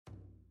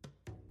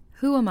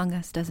Who among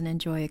us doesn't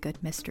enjoy a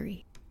good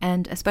mystery?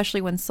 And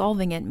especially when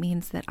solving it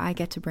means that I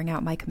get to bring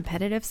out my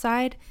competitive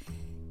side,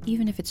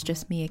 even if it's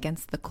just me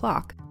against the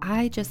clock.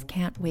 I just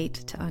can't wait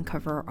to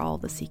uncover all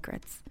the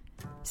secrets.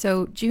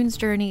 So June's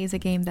Journey is a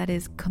game that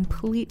is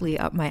completely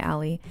up my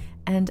alley,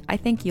 and I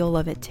think you'll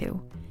love it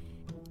too.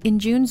 In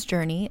June's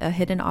Journey, a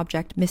hidden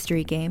object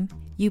mystery game,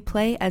 you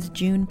play as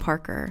June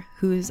Parker,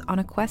 who's on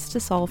a quest to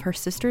solve her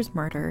sister's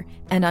murder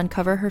and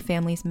uncover her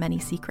family's many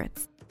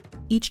secrets.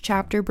 Each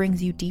chapter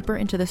brings you deeper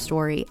into the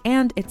story,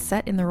 and it's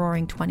set in the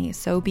Roaring '20s,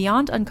 so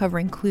beyond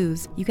uncovering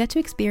clues, you get to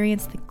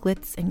experience the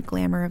glitz and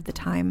glamour of the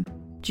time.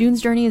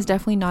 June's Journey is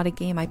definitely not a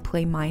game I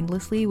play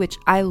mindlessly, which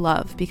I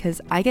love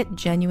because I get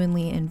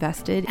genuinely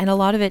invested, and a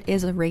lot of it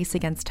is a race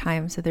against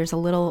time, so there's a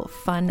little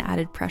fun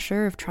added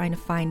pressure of trying to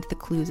find the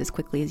clues as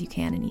quickly as you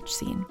can in each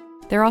scene.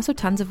 There are also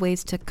tons of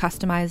ways to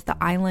customize the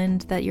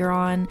island that you're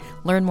on,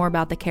 learn more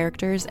about the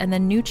characters, and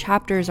then new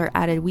chapters are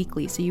added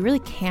weekly, so you really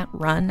can't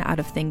run out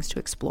of things to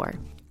explore.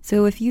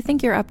 So if you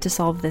think you're up to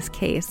solve this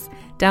case,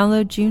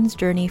 download June's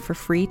Journey for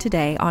free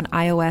today on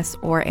iOS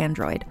or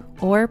Android,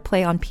 or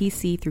play on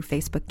PC through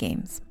Facebook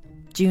Games.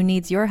 June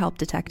needs your help,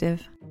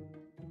 detective.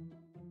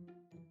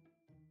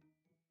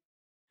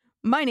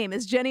 My name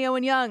is Jenny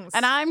Owen Youngs.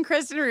 And I'm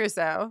Kristen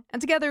Russo. And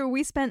together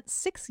we spent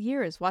 6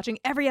 years watching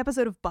every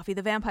episode of Buffy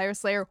the Vampire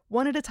Slayer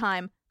one at a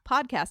time,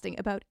 podcasting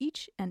about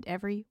each and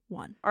every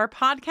one. Our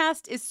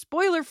podcast is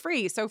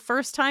spoiler-free, so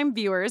first-time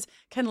viewers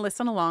can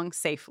listen along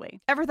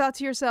safely. Ever thought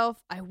to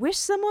yourself, I wish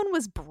someone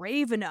was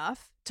brave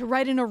enough to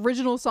write an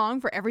original song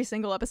for every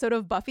single episode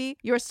of Buffy?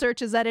 Your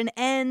search is at an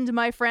end,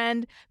 my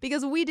friend,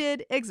 because we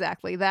did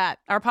exactly that.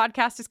 Our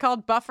podcast is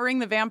called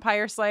Buffering the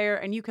Vampire Slayer,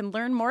 and you can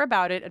learn more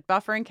about it at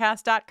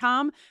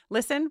bufferingcast.com.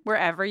 Listen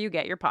wherever you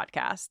get your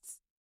podcasts.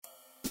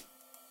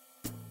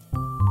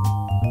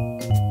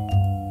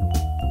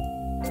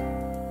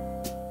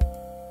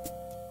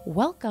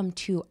 Welcome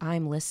to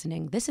I'm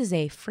Listening. This is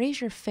a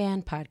Frasier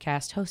fan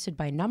podcast hosted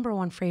by number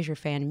one Frasier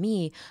fan,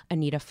 me,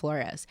 Anita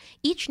Flores.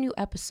 Each new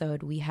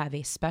episode, we have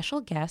a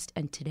special guest,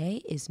 and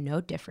today is no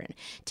different.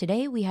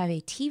 Today, we have a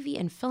TV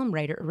and film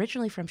writer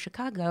originally from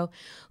Chicago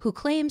who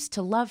claims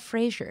to love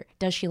Frasier.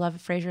 Does she love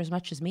Frasier as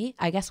much as me?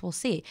 I guess we'll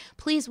see.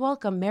 Please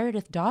welcome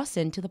Meredith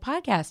Dawson to the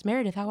podcast.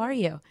 Meredith, how are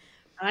you?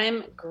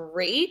 I'm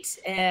great.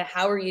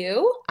 How are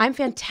you? I'm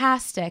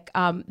fantastic.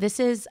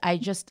 Listeners, I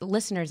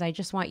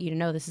just want you to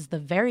know this is the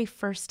very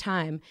first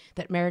time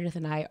that Meredith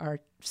and I are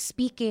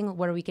speaking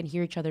where we can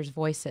hear each other's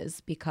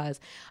voices, because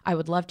I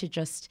would love to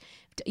just,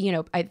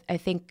 I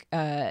think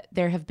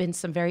there have been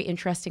some very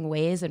interesting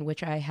ways in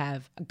which I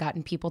have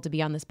gotten people to be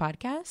on this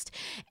podcast.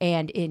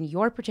 And in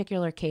your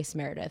particular case,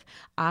 Meredith,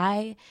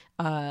 I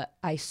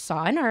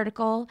saw an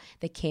article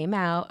that came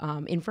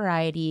out in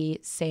Variety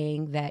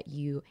saying that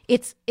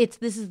this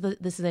is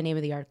the name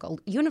of the article: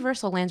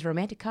 Universal lands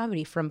romantic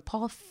comedy from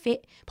Paul Feig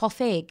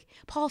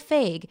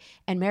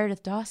and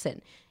Meredith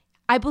Dawson.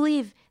 I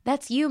believe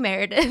that's you,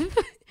 Meredith.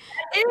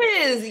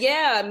 It is,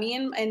 yeah. Me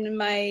and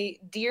my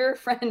dear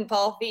friend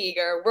Paul Feig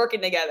are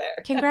working together.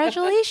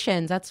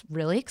 Congratulations. That's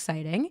really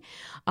exciting.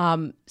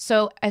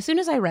 So as soon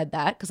as I read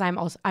that, because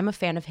I'm a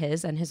fan of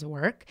his and his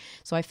work,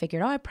 so I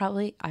figured, I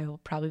will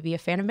probably be a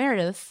fan of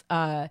Meredith's.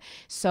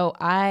 So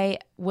I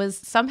was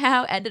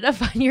somehow ended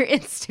up on your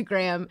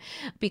Instagram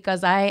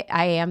because I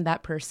am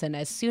that person.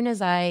 As soon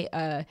as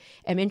I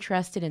am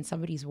interested in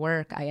somebody's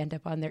work, I end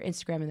up on their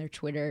Instagram and their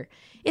Twitter.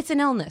 It's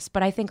an illness,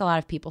 but I think a lot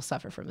of people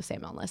suffer from the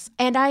same illness.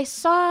 And I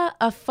saw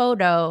a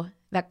photo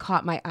that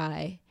caught my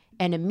eye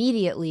and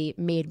immediately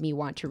made me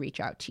want to reach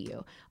out to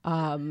you.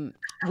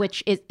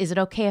 Which is it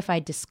okay if I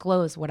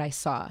disclose what I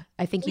saw?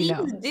 I think you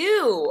know. Please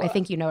do. I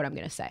think you know what I'm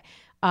going to say.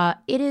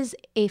 It is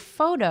a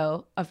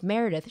photo of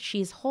Meredith.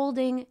 She's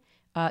holding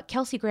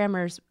Kelsey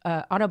Grammer's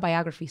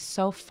autobiography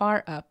so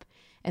far up,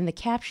 and the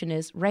caption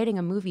is, "Writing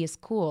a movie is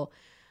cool,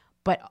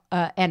 but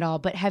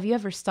have you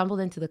ever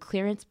stumbled into the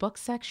clearance book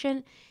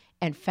section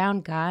and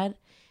found God?"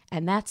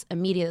 And that's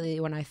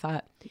immediately when I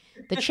thought,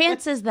 the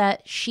chances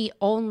that she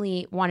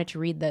only wanted to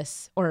read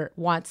this or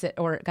wants it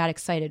or got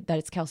excited that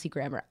it's Kelsey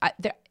Grammer,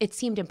 it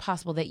seemed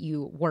impossible that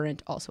you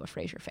weren't also a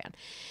Frasier fan.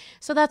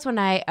 So that's when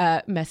I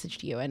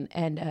messaged you, and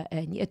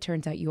it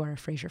turns out you are a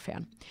Frasier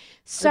fan.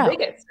 So the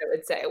biggest, I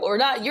would say. Well,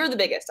 not you're the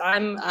biggest.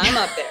 I'm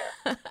up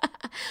there.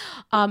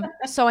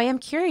 So I am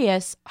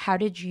curious, how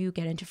did you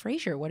get into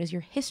Frasier? What is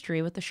your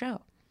history with the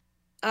show?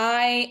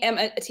 I am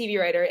a TV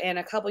writer, and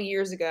a couple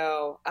years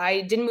ago,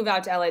 I didn't move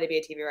out to LA to be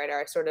a TV writer.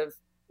 I sort of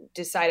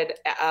decided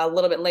a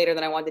little bit later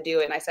than I wanted to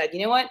do it, and I said,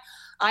 you know what?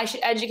 I should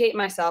educate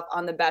myself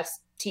on the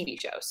best TV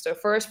shows. So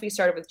first we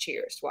started with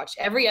Cheers. Watched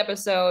every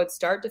episode,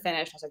 start to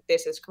finish. I was like,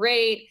 this is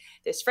great.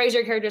 This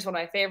Frasier character is one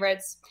of my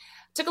favorites.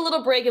 Took a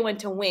little break and went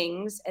to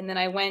Wings, and then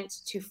I went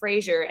to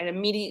Frasier and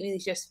immediately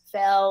just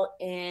fell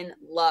in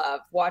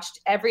love. Watched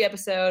every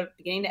episode,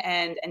 beginning to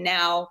end, and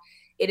now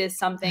it is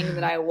something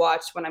that I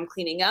watch when I'm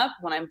cleaning up,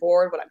 when I'm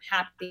bored, when I'm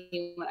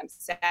happy, when I'm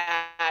sad.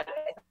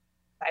 If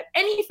I have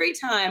any free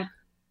time,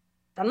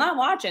 I'm not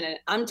watching it.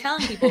 I'm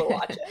telling people to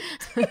watch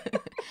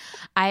it.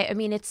 I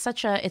mean, it's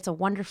a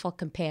wonderful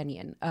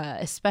companion,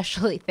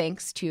 especially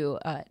thanks to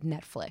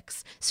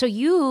Netflix. So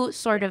you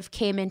sort of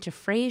came into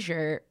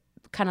Frasier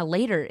kind of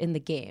later in the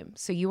game.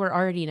 So you were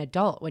already an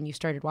adult when you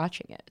started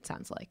watching it, it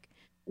sounds like.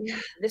 Yeah,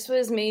 this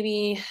was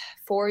maybe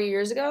 4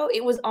 years ago.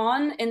 It was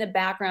on in the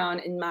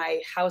background in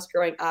my house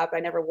growing up. I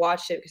never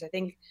watched it because I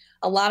think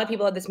a lot of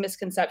people have this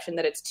misconception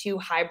that it's too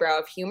highbrow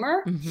of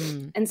humor.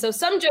 Mm-hmm. And so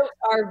some jokes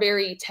are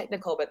very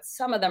technical, but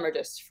some of them are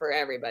just for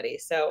everybody.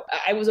 So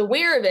I was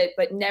aware of it,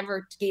 but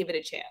never gave it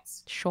a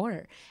chance.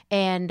 Sure.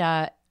 And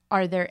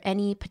are there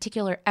any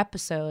particular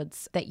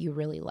episodes that you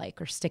really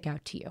like or stick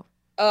out to you?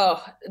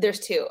 Oh, there's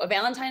two. A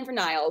Valentine for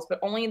Niles, but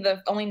only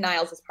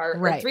Niles is part.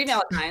 Right. 3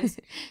 Valentines,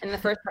 and the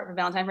first part for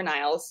Valentine for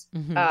Niles.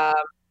 Mm-hmm.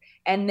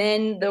 And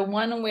then the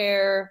one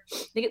where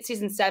I think it's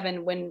season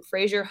 7 when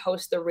Frasier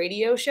hosts the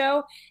radio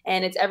show,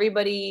 and it's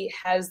everybody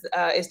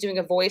is doing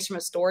a voice from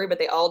a story, but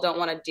they all don't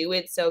want to do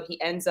it, so he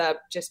ends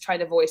up just trying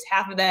to voice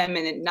half of them,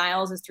 and then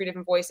Niles is 3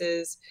 different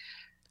voices.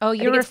 Oh,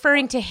 you're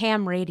referring to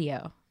Ham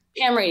Radio.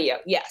 Ham Radio,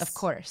 yes. Of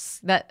course.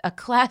 That a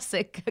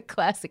classic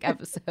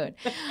episode.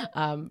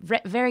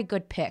 Very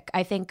good pick.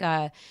 I think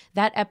that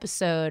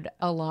episode,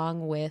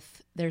 along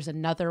with, there's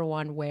another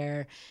one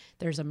where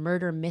there's a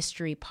murder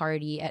mystery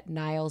party at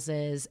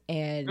Niles's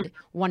and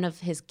one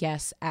of his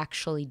guests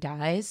actually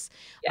dies.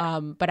 Yeah.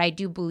 But I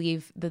do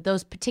believe that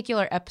those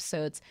particular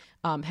episodes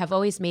have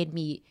always made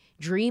me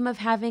dream of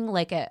having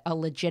like a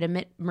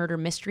legitimate murder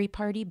mystery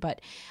party,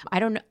 but I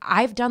don't know.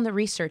 I've done the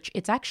research.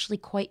 It's actually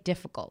quite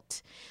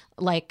difficult.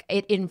 Like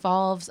it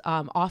involves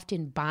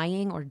often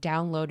buying or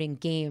downloading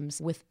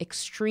games with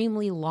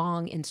extremely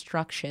long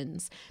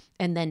instructions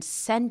and then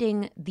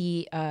sending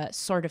the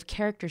sort of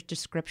characters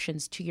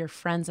descriptions to your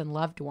friends and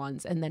loved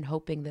ones and then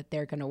hoping that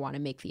they're going to want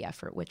to make the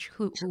effort, which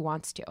who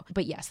wants to?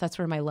 But yes, that's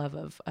where my love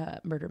of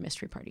murder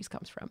mystery parties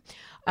comes from.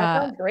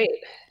 That sounds great.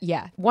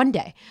 Yeah, one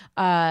day.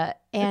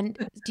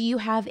 And do you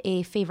have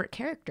a favorite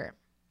character?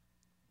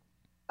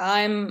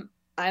 I'm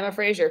a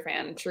Frasier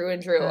fan, true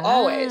and true,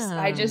 always.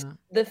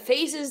 The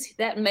faces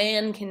that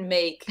man can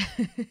make,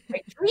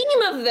 I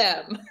dream of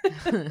them.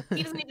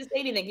 He doesn't need to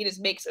say anything. He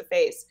just makes a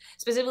face.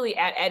 Specifically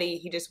at Eddie,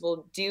 he just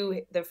will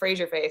do the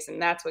Frasier face,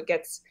 and that's what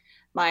gets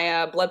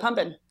my blood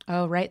pumping.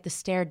 Oh, right, the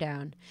stare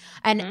down.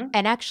 And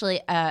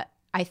actually, I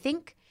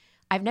think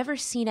I've never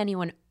seen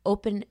anyone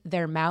open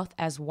their mouth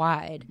as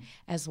wide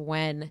as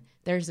when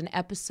there's an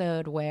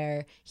episode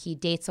where he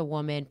dates a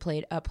woman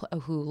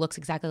who looks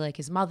exactly like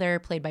his mother,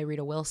 played by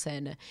Rita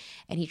Wilson,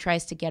 and he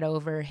tries to get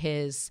over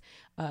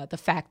the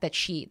fact that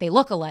they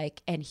look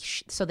alike, and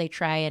so they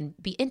try and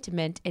be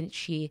intimate, and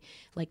she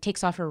like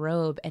takes off her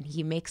robe, and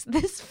he makes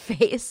this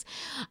face.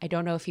 I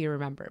don't know if you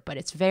remember, but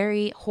it's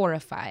very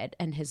horrified,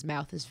 and his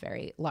mouth is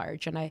very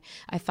large, and I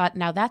thought,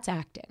 now that's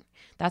acting.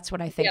 That's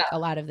what I think a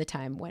lot of the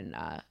time when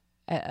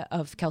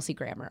of Kelsey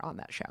Grammer on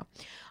that show.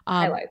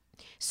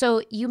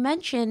 So you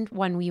mentioned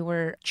when we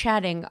were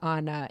chatting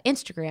on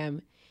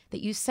Instagram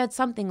that you said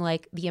something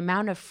like, the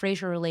amount of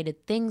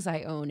Frasier-related things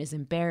I own is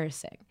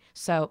embarrassing.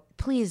 So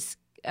please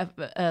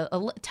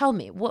tell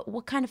me,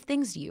 what kind of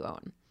things do you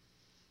own?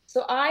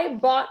 So I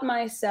bought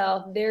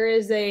myself, there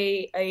is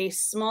a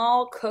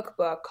small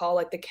cookbook called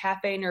like the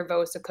Cafe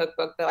Nervosa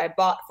cookbook that I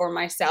bought for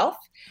myself.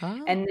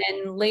 Oh. And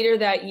then later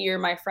that year,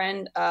 my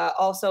friend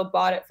also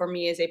bought it for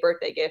me as a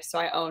birthday gift. So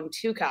I own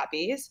 2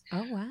 copies.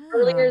 Oh, wow.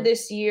 Earlier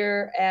this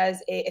year,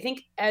 as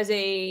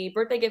a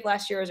birthday gift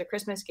last year, as a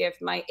Christmas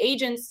gift, my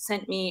agent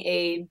sent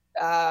me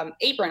a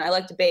apron I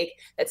like to bake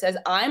that says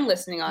 "I'm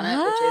listening" on it,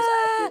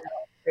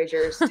 which is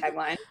Frasier's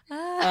tagline.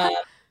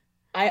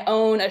 I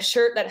own a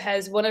shirt that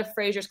has one of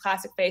Frasier's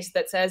classic faces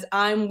that says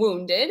 "I'm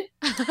wounded."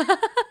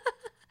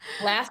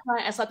 Last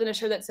night I slept in a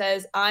shirt that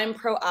says "I'm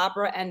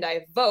pro-opera and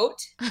I vote."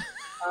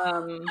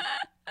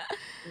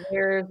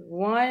 There's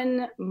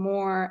one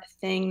more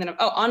thing that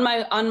on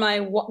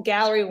my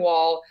gallery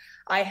wall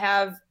I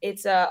have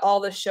all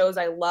the shows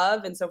I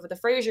love, and so for the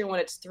Frasier one,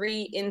 it's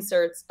 3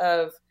 inserts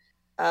of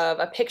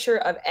a picture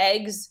of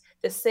eggs,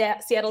 the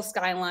Seattle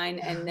skyline,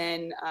 and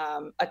then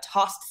a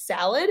tossed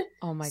salad.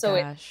 Oh my gosh. So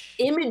it's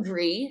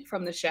imagery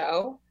from the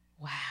show.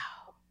 Wow.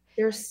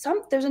 There's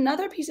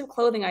another piece of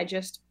clothing I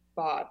just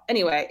bought.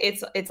 Anyway,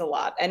 it's a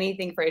lot.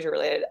 Anything Frasier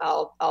related,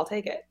 I'll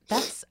take it.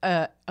 That's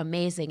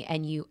amazing.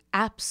 And you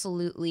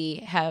absolutely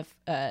have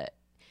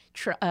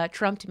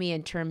trumped me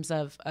in terms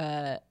of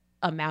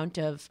amount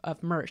of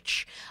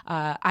merch.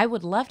 I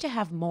would love to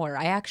have more.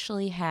 I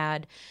actually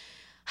had,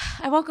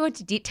 I won't go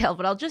into detail,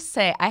 but I'll just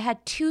say I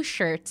had 2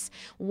 shirts.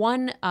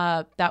 One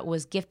that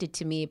was gifted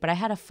to me, but I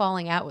had a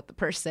falling out with the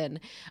person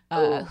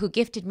who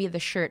gifted me the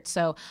shirt.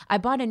 So I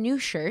bought a new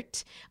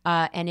shirt,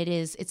 and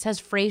it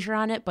says Frasier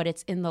on it, but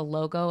it's in the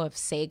logo of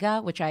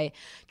Sega, which I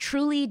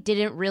truly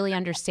didn't really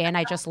understand.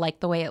 I just liked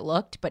the way it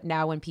looked. But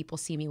now when people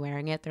see me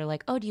wearing it, they're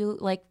like, "Oh, do you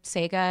like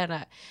Sega?" And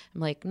I'm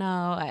like, "No."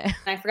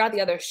 I forgot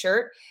the other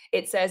shirt.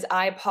 It says,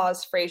 "I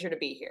paused Frasier to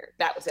be here."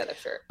 That was the other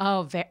shirt.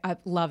 Oh, I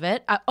love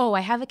it.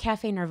 I have a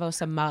Cafe Cafe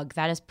Nervosa mug.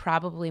 That is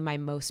probably my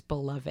most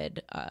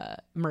beloved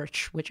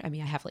merch, which, I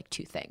mean, I have like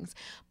 2 things.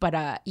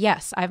 But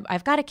yes,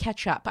 I've got to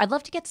catch up. I'd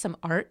love to get some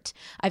art.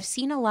 I've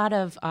seen a lot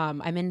of,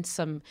 I'm in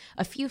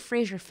a few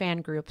Frasier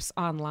fan groups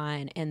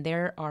online, and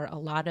there are a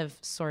lot of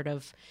sort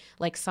of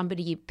like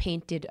somebody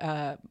painted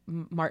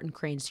Martin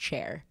Crane's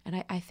chair.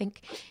 And I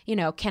think, you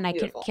know, can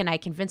I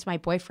convince my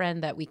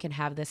boyfriend that we can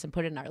have this and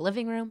put it in our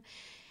living room?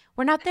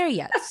 We're not there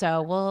yet,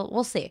 so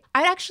we'll see.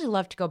 I'd actually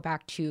love to go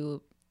back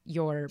to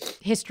your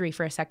history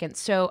for a second.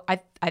 So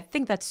I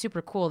think that's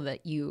super cool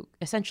that you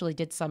essentially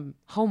did some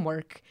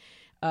homework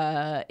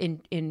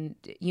in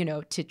you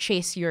know, to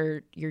chase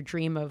your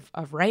dream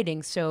of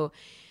writing. So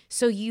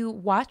you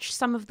watched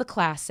some of the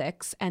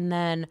classics, and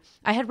then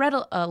I had read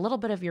a little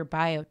bit of your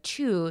bio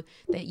too,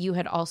 that you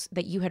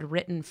had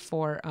written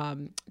for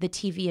the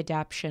TV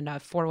adaptation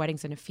of 4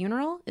 Weddings and a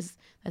Funeral. Is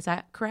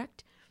that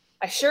correct?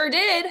 I sure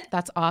did.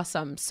 That's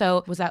awesome.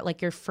 So was that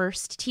like your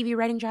first TV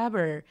writing job,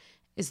 or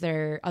is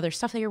there other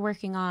stuff that you're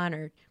working on,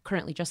 or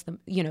currently just the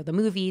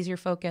movies your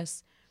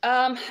focus?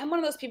 I'm one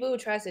of those people who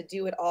tries to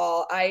do it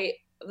all.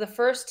 The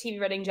first TV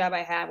writing job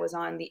I had was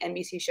on the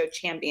NBC show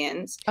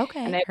Champions.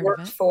 Okay. And I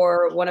worked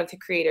for one of the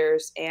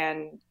creators,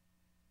 and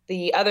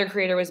the other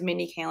creator was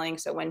Mindy Kaling.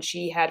 So when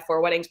she had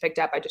 4 Weddings picked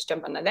up, I just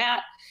jumped onto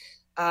that.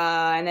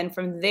 And then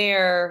from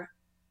there,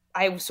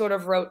 I sort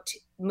of wrote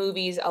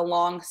movies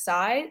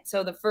alongside.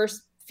 So the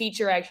first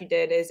feature I actually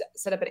did is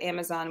set up at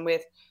Amazon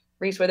with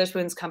Reese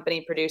Witherspoon's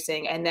company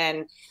producing, and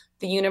then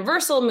the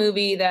Universal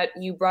movie that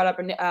you brought up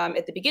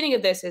at the beginning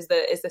of this is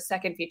the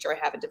second feature I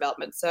have in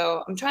development.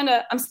 So I'm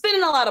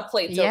spinning a lot of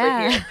plates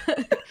over here.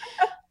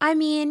 I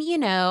mean, you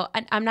know,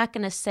 I'm not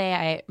going to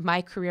say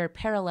my career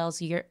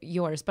parallels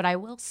yours, but I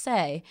will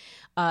say,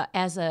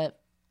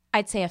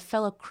 I'd say a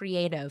fellow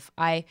creative,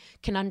 I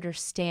can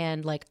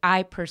understand, like,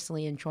 I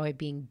personally enjoy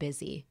being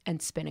busy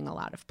and spinning a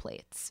lot of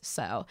plates.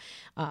 So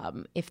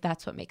if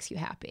that's what makes you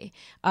happy.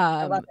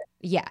 I love it.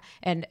 Yeah.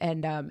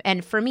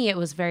 And for me, it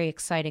was very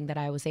exciting that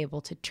I was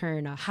able to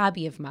turn a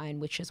hobby of mine,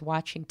 which is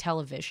watching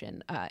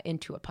television,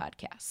 into a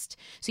podcast.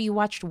 So you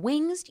watched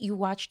Wings, you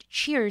watched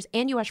Cheers,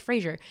 and you watched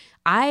Frasier.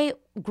 I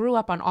grew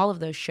up on all of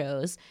those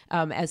shows.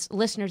 As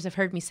listeners have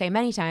heard me say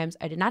many times,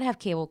 I did not have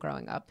cable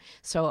growing up.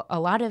 So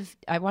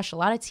I watched a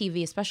lot of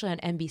TV, especially on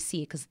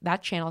NBC, because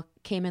that channel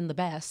came in the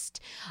best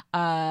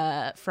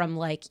from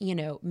like, you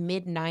know,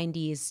 mid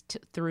 90s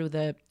through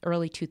the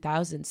early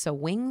 2000s. So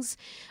Wings,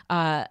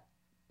 now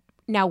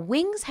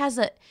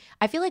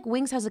I feel like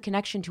Wings has a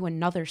connection to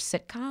another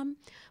sitcom,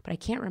 but I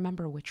can't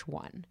remember which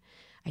one.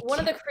 One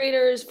of the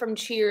creators from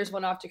Cheers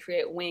went off to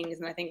create Wings,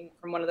 and I think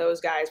from one of those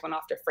guys went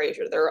off to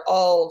Frasier.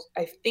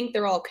 I think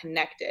they're all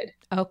connected.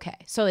 Okay.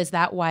 So is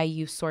that why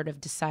you sort of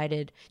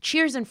decided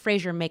Cheers and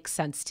Frasier makes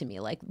sense to me,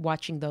 like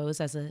watching those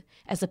as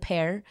a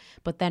pair,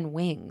 but then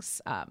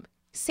Wings,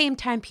 same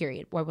time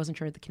period. Well, I wasn't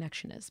sure what the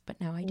connection is,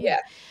 but now I do. Yeah.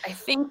 I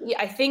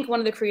think one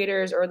of the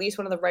creators, or at least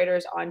one of the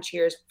writers on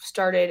Cheers,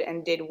 started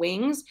and did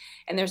Wings,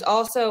 and there's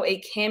also a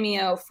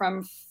cameo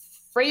from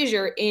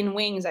Frasier in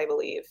Wings, I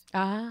believe.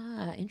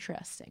 Ah,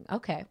 interesting.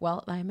 Okay.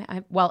 Well,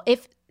 well,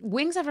 if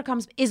Wings ever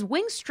comes, is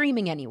Wings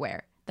streaming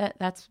anywhere?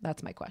 That's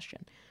my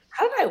question.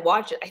 How did I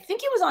watch it? I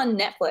think it was on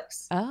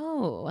Netflix.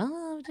 Oh,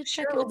 well, I'm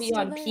sure it'll be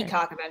on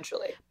Peacock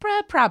eventually.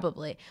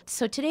 Probably.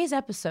 So today's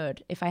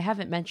episode, if I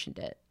haven't mentioned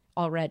it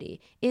already,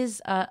 is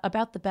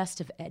about the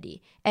best of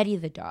Eddie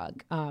the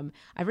dog.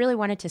 I really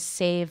wanted to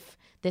save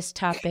this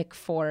topic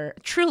for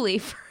a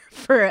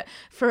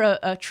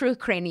true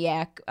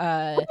craniac,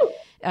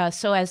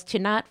 so as to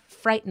not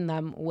frighten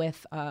them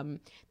with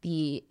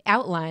the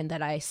outline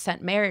that I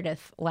sent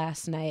Meredith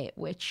last night,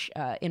 which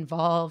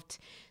involved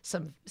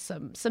some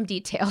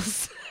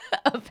details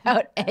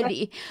about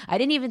Eddie. I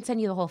didn't even send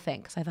you the whole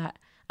thing because I thought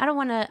I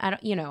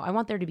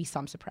want there to be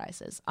some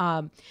surprises.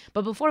 But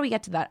before we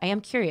get to that, I am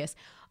curious.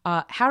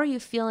 How are you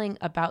feeling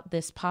about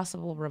this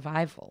possible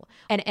revival?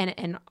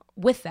 And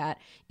with that,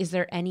 is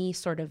there any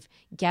sort of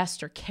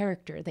guest or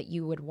character that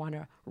you would want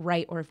to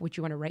write, or would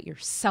you want to write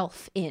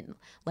yourself in,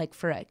 like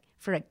for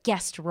a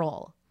guest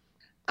role?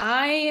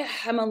 I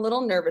am a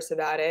little nervous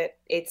about it.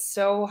 It's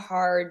so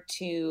hard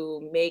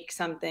to make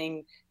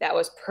something that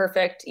was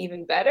perfect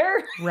even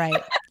better.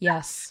 Right.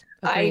 Yes.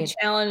 Agreed.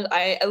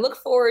 I look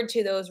forward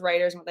to those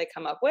writers and what they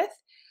come up with.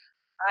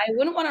 I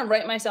wouldn't want to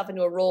write myself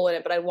into a role in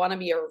it, but I want to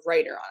be a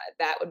writer on it.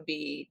 That would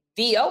be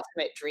the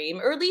ultimate dream,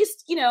 or at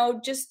least, you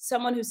know, just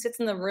someone who sits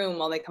in the room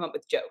while they come up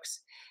with jokes.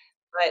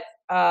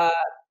 But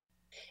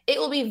it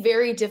will be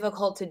very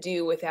difficult to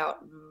do without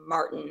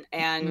Martin.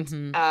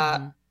 And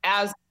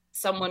as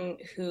someone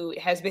who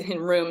has been in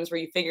rooms where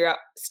you figure out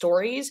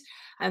stories,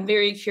 I'm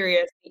very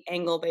curious the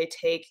angle they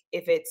take,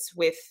 if it's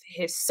with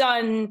his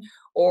son,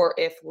 or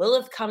if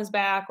Lilith comes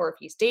back, or if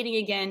he's dating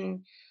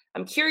again.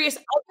 I'm curious.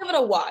 I'll give it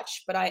a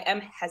watch, but I am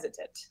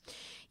hesitant.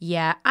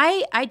 Yeah,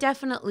 I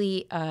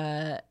definitely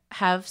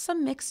have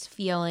some mixed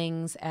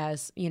feelings,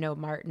 as you know,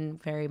 Martin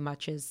very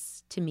much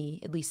is to me,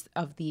 at least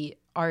of the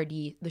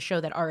show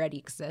that already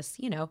exists,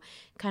 you know,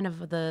 kind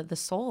of the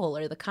soul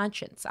or the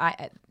conscience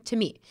to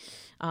me.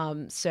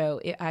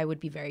 I would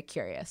be very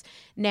curious.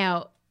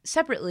 Now,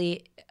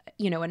 separately,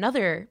 you know,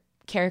 another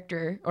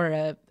character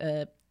or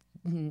a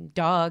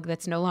dog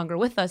that's no longer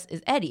with us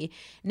is Eddie.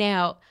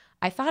 Now,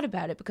 I thought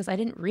about it because I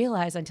didn't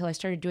realize until I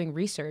started doing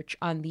research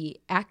on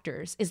the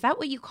actors. Is that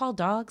what you call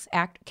dogs?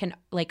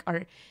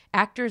 Are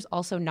actors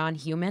also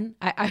non-human?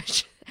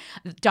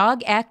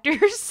 Dog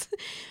actors?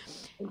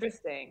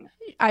 Interesting.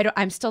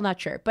 I'm still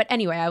not sure. But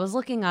anyway, I was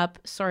looking up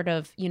sort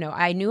of, you know,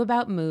 I knew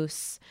about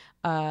Moose,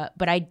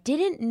 but I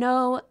didn't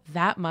know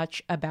that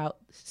much about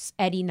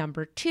Eddie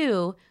number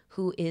 2,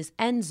 who is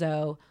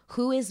Enzo,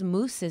 who is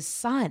Moose's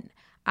son.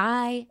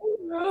 I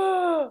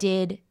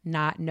did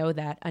not know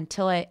that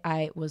until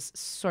I was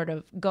sort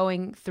of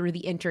going through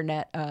the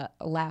internet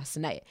last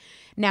night.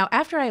 Now,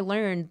 after I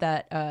learned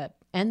that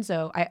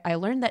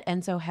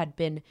Enzo had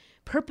been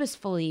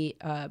purposefully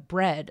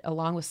bred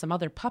along with some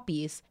other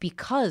puppies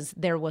because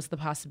there was the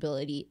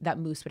possibility that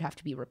Moose would have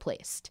to be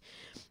replaced.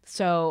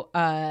 So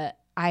then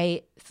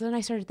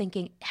I started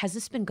thinking, has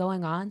this been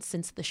going on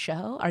since the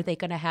show? Are they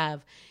going to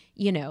have,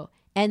 you know,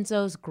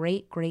 Enzo's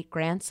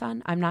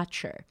great-great-grandson? I'm not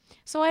sure.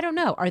 So I don't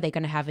know. Are they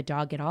going to have a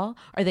dog at all?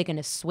 Are they going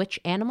to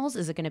switch animals?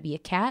 Is it going to be a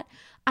cat?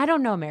 I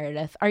don't know,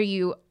 Meredith. Do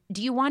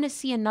you want to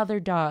see another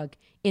dog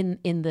in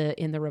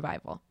the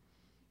revival?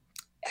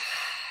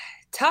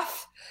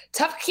 Tough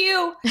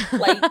cue.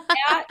 Like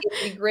that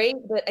would be great,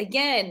 but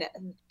again,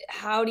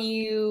 how do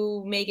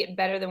you make it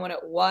better than what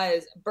it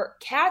was?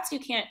 Cats you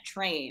can't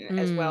train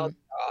as well as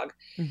a dog.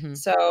 Mm-hmm.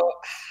 So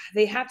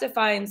they have to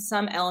find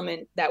some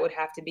element that would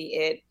have to be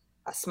it.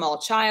 A small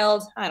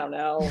child, I don't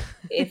know.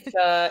 If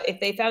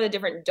they found a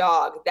different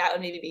dog, that would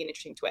maybe be an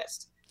interesting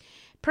twist.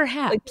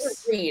 Perhaps. Like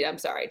different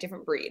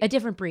breed. A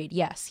different breed.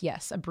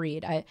 Yes, a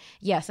breed.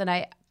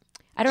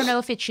 I don't know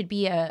if it should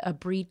be a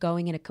breed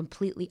going in a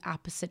completely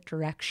opposite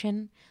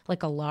direction,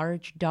 like a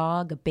large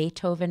dog, a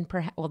Beethoven.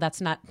 Well, that's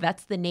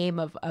the name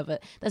of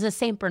that's a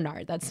Saint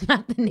Bernard. That's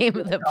not the name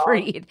of the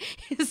breed.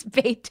 It's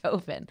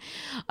Beethoven.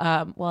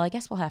 Well, I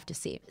guess we'll have to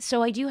see.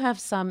 So I do have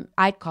some,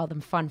 I'd call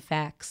them fun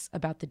facts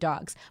about the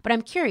dogs, but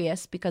I'm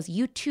curious because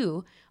you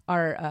too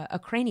are a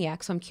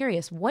craniac. So I'm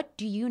curious, what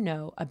do you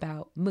know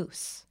about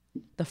Moose,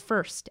 the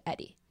first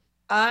Eddie?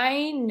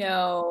 I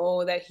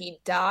know that he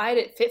died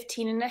at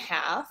 15 and a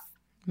half.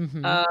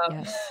 Mm-hmm.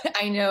 Yes.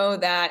 I know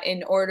that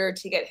in order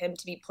to get him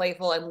to be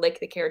playful and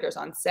lick the characters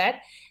on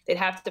set, they'd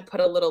have to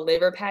put a little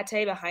liver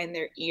pate behind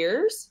their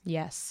ears.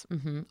 Yes.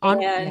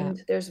 Mm-hmm.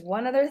 There's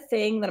one other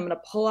thing that I'm going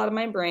to pull out of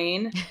my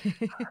brain.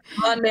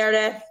 Come on,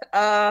 Meredith.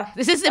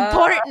 This is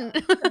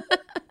important.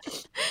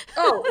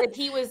 That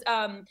he was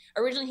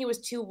originally he was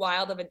too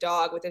wild of a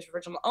dog with his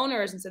original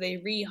owners, and so they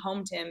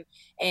rehomed him.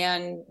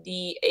 And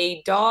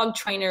a dog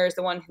trainer is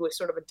the one who has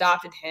sort of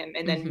adopted him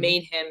and then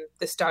made him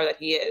the star that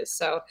he is.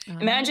 So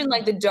imagine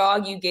like the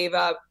dog you gave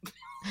up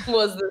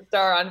was the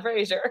star on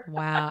Frasier.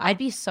 Wow, I'd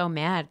be so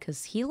mad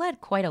because he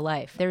led quite a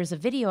life. There's a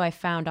video I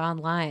found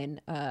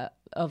online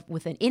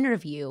with an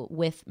interview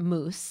with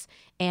Moose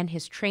and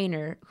his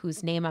trainer,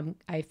 whose name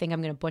I think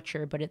I'm going to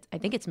butcher, but I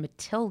think it's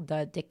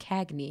Matilda de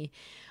Cagny.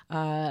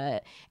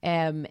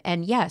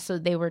 And yeah, so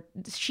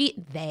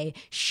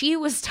she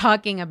was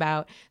talking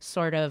about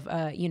sort of,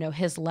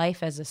 his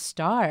life as a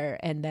star,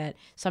 and that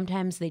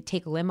sometimes they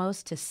take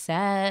limos to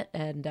set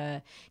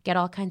and get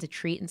all kinds of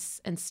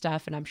treats and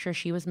stuff. And I'm sure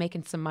she was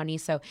making some money.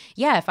 So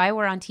yeah, if I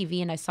were on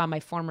TV and I saw my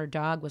former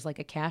dog was like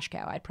a cash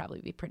cow, I'd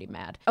probably be pretty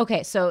mad.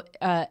 Okay. So,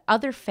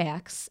 other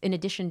facts, in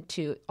addition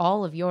to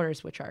all of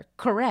yours, which are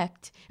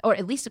correct, or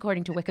at least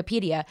according to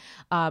Wikipedia,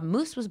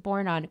 Moose was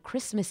born on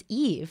Christmas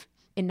Eve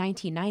in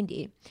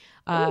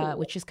 1990,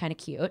 which is kind of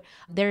cute.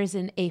 There is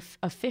an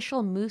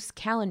official Moose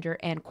calendar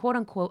and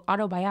quote-unquote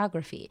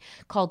autobiography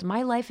called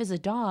My Life as a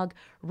Dog,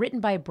 written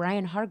by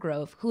Brian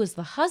Hargrove, who is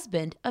the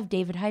husband of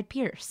David Hyde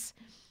Pierce.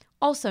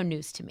 Also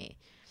news to me.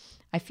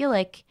 I feel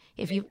like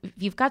if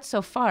you've got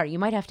so far, you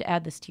might have to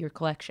add this to your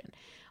collection.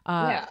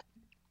 Yeah.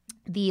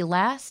 The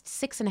last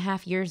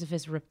 6.5 years of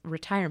his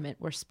retirement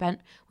were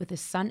spent with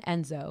his son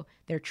Enzo,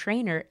 their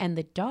trainer, and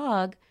the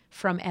dog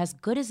from As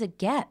Good as It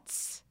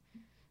Gets.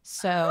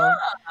 So,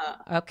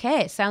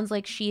 okay, sounds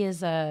like she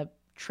is a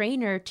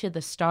trainer to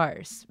the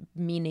stars,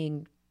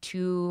 meaning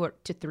 2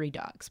 to 3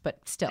 dogs,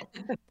 but still,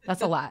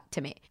 that's a lot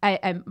to me.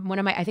 I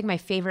think my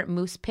favorite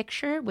Moose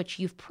picture, which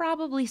you've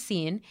probably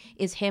seen,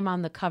 is him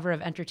on the cover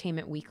of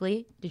Entertainment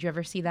Weekly. Did you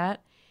ever see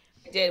that?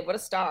 I did. What a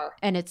star.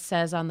 And it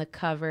says on the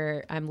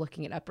cover, I'm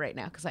looking it up right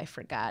now because I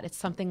forgot. It's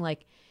something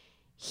like,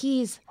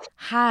 he's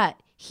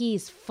hot,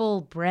 he's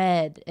full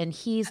bred, and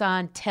he's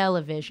on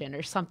television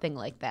or something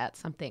like that.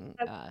 Something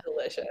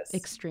delicious.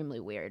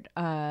 Extremely weird.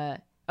 Oh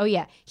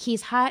yeah,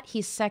 he's hot,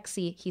 he's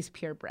sexy, he's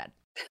purebred.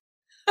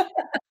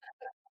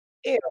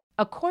 Ew.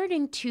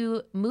 According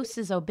to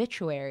Moose's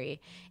obituary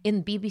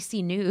in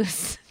BBC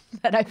News,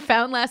 that I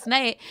found last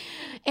night.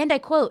 And I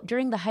quote,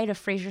 during the height of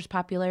Frasier's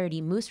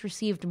popularity, Moose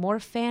received more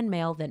fan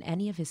mail than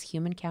any of his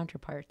human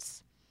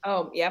counterparts.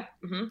 Oh, yep.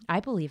 Mm-hmm. I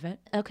believe it.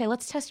 Okay,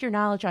 let's test your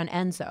knowledge on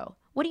Enzo.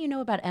 What do you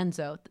know about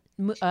Enzo,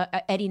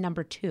 Eddie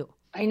number 2?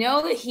 I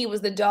know that he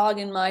was the dog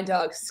in My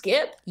Dog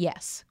Skip.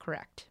 Yes,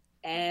 correct.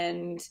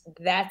 And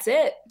that's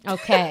it.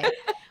 Okay.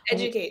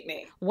 Educate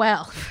me.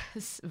 Well,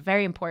 it's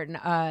very important.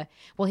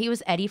 Well, he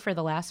was Eddie for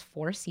the last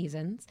 4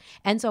 seasons.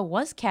 Enzo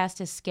was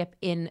cast as Skip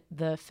in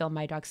the film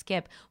My Dog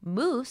Skip.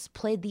 Moose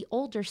played the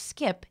older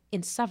Skip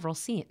in several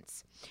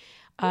scenes.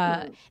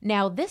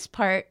 Now, this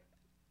part,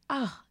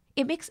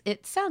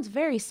 it sounds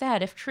very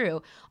sad if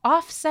true.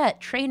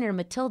 Offset trainer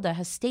Matilda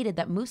has stated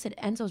that Moose and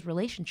Enzo's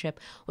relationship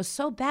was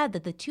so bad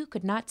that the two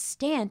could not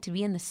stand to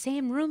be in the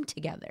same room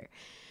together.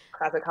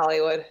 Classic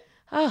Hollywood.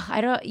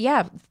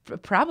 Oh,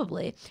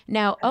 probably.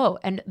 Now,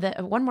 and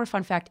one more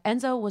fun fact,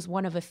 Enzo was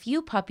one of a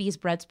few puppies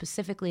bred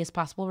specifically as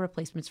possible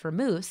replacements for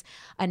Moose.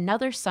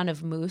 Another son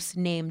of Moose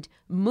named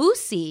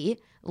Moosey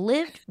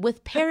lived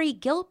with Perry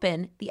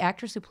Gilpin, the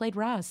actress who played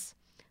Roz.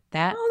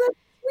 That's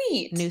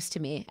sweet. News to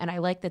me. And I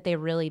like that they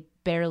really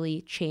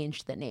barely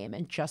changed the name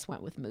and just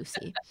went with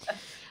Moosey.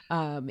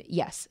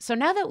 Yes. So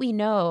now that we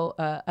know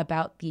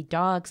about the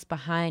dogs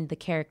behind the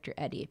character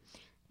Eddie,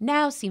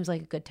 now seems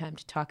like a good time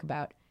to talk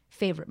about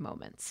favorite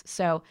moments.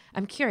 So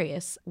I'm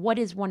curious, what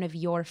is one of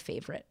your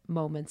favorite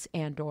moments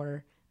and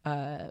or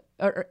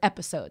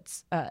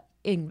episodes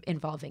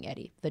involving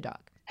Eddie, the dog?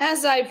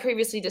 As I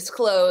previously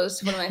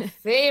disclosed, one of my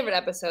favorite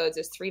episodes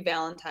is 3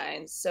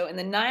 Valentines. So in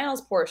the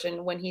Niles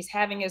portion, when he's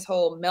having his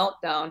whole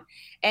meltdown,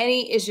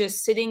 Eddie is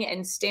just sitting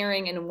and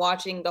staring and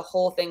watching the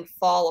whole thing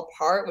fall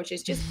apart, which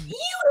is just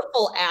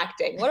beautiful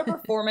acting. What a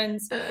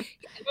performance.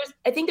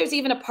 I think there's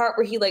even a part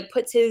where he like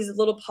puts his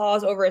little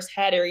paws over his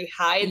head or he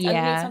hides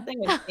underneath something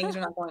when things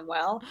are not going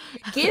well.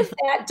 Give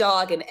that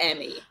dog an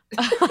Emmy.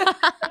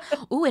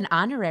 Ooh, an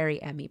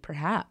honorary Emmy,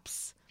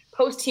 perhaps.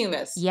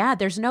 Posthumous. Yeah,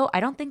 I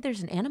don't think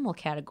there's an animal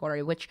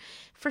category, which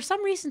for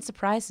some reason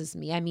surprises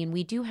me. I mean,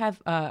 we do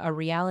have a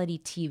reality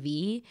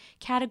TV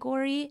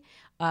category,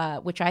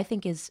 which I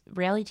think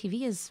reality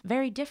TV is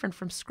very different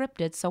from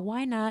scripted. So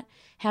why not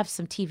have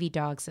some TV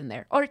dogs in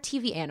there, or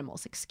TV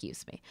animals,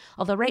 excuse me.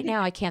 Although right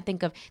now I can't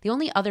think of, the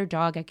only other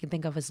dog I can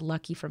think of is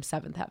Lucky from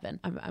Seventh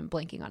Heaven. I'm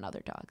blanking on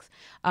other dogs.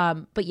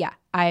 But yeah,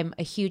 I'm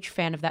a huge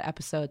fan of that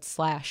episode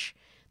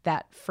 /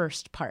 that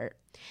first part.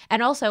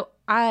 And also,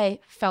 I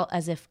felt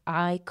as if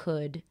I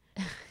could,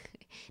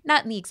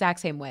 not in the exact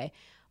same way,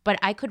 but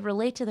I could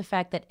relate to the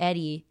fact that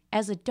Eddie,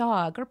 as a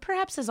dog, or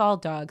perhaps as all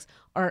dogs,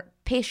 are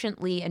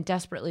patiently and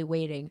desperately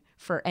waiting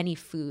for any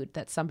food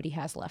that somebody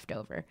has left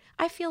over.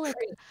 I feel like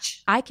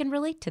I can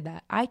relate to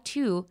that. I,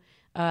 too,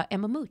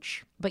 am a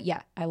mooch. But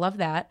yeah, I love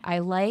that. I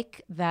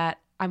like that.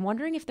 I'm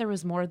wondering if there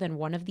was more than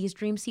one of these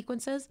dream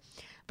sequences,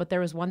 but there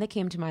was one that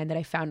came to mind that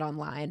I found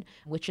online,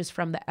 which is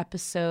from the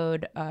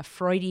episode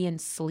Freudian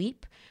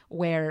Sleep,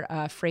 where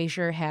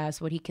Frasier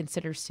has what he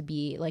considers to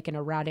be like an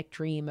erotic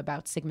dream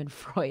about Sigmund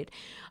Freud.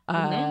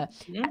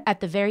 At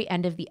the very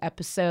end of the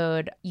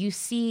episode, you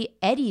see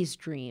Eddie's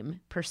dream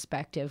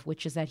perspective,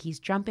 which is that he's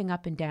jumping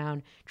up and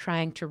down,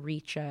 trying to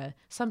reach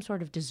some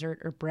sort of dessert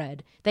or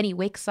bread. Then he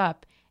wakes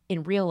up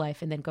in real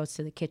life and then goes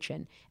to the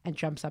kitchen and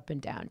jumps up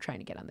and down, trying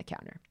to get on the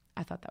counter.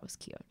 I thought that was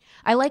cute.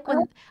 I like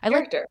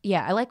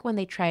when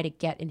they try to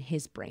get in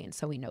his brain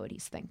so we know what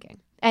he's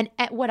thinking. And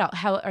what else?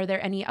 How are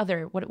there any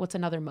other? What's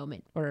another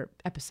moment or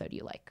episode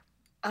you like?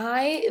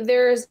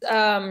 There's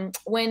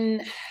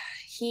when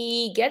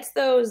he gets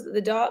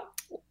the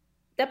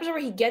episode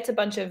where he gets a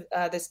bunch of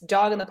this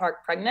dog in the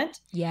park pregnant.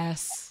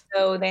 Yes.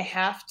 So they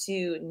have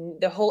to.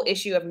 The whole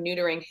issue of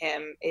neutering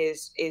him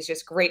is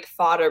just great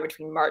fodder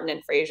between Martin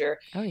and Frasier.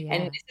 Oh yeah.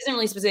 And this isn't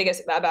really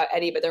specific about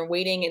Eddie, but they're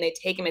waiting and they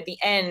take him at the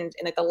end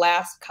and like the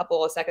last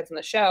couple of seconds in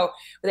the show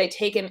where they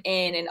take him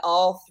in and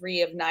all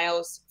 3 of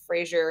Niles,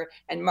 Frasier,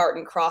 and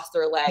Martin cross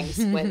their legs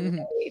when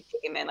they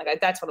take him in. Like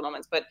that's one of the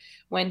moments. But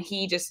when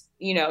he just,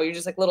 you're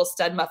just like little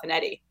stud muffin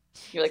Eddie.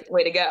 You're like,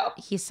 way to go.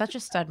 He's such a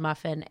stud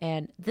muffin.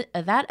 And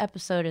that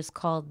episode is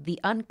called The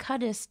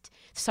Unkindest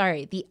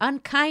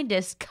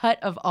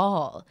Cut of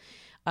All.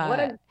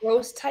 What a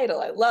gross title.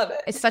 I love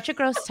it. It's such a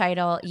gross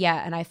title.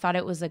 Yeah. And I thought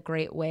it was a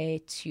great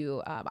way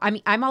to,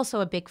 I'm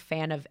also a big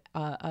fan of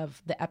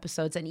the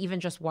episodes and even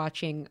just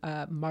watching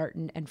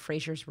Martin and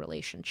Frasier's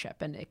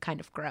relationship and it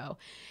kind of grow.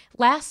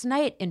 Last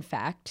night, in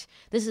fact,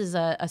 this is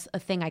a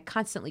thing I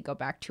constantly go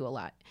back to a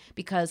lot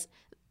because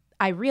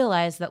I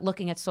realize that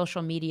looking at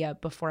social media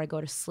before I go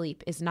to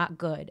sleep is not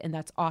good, and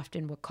that's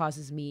often what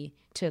causes me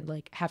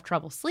to have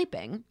trouble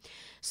sleeping.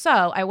 So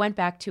I went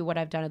back to what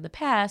I've done in the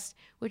past,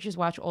 which is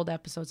watch old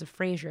episodes of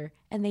Frasier,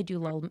 and they do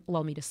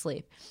lull me to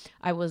sleep.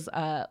 I was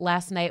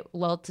last night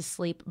lulled to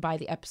sleep by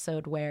the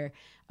episode where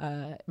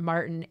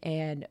Martin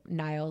and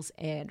Niles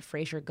and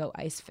Frasier go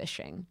ice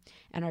fishing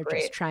and are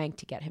just trying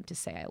to get him to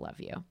say I love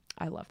you.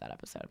 I love that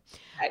episode.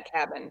 That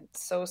cabin,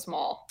 so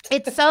small.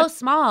 It's so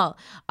small.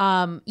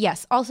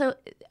 Yes. Also,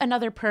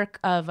 another perk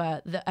of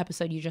the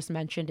episode you just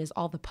mentioned is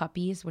all the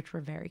puppies, which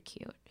were very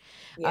cute.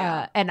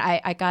 Yeah. And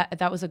I got,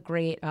 that was a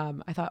great,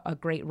 I thought a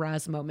great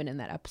Roz moment in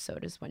that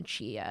episode is when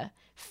she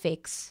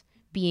fakes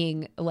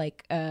being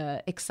like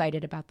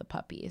excited about the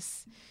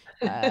puppies.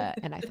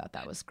 And I thought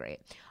that was great.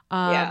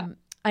 Yeah.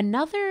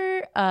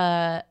 Another,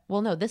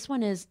 this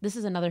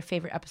is another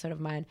favorite episode of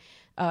mine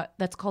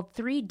that's called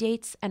 3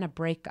 Dates and a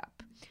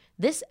Breakup.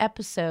 This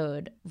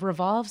episode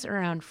revolves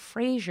around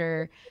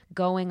Frasier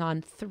going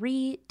on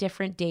 3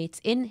 different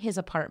dates in his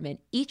apartment,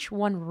 each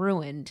one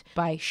ruined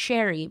by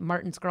Sherry,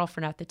 Martin's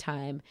girlfriend at the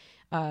time.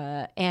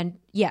 And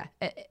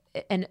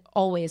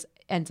always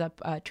ends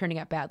up turning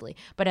out badly.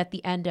 But at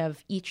the end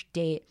of each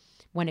date,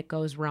 when it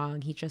goes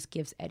wrong, he just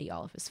gives Eddie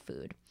all of his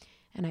food.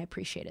 And I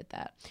appreciated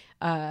that.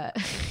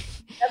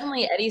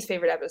 Definitely Eddie's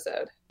favorite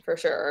episode, for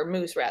sure. Or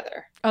Moose,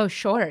 rather. Oh,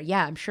 sure.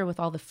 Yeah, I'm sure with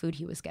all the food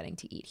he was getting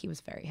to eat, he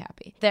was very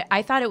happy.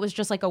 I thought it was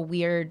just like a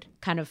weird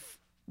kind of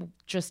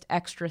just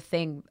extra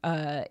thing.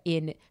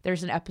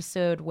 There's an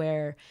episode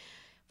where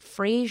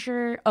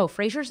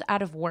Frasier's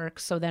out of work,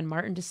 so then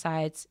Martin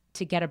decides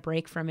to get a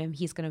break from him.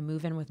 He's going to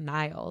move in with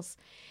Niles.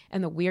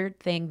 And the weird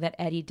thing that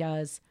Eddie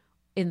does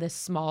in the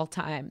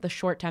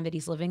short time that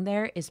he's living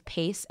there, is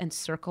pace and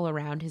circle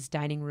around his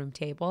dining room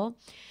table.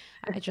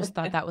 I just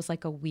thought that was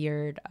like a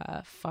weird,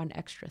 fun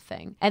extra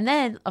thing. And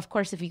then, of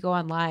course, if you go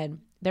online,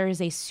 there is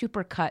a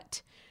super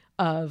cut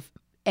of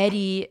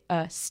Eddie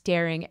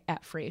staring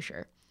at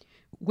Frasier,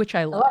 which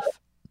I love.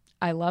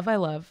 I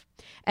love.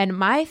 And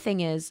my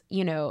thing is,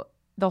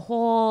 the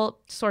whole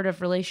sort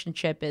of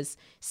relationship is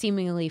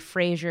seemingly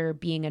Frasier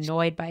being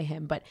annoyed by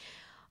him, but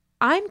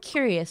I'm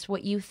curious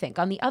what you think.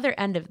 On the other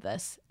end of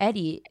this,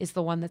 Eddie is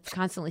the one that's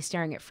constantly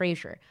staring at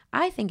Frasier.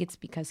 I think it's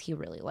because he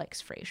really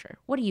likes Frasier.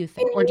 What do you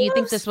think? Or do you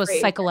think this was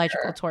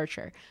psychological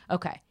torture?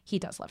 Okay, he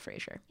does love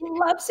Frasier. He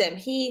loves him.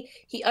 He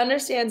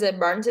understands that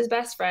Martin's his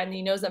best friend.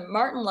 He knows that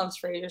Martin loves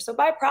Frasier. So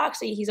by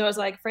proxy, he's always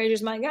like,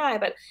 Frasier's my guy.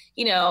 But,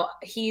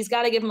 he's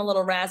got to give him a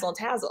little razzle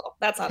tazzle.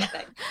 That's not a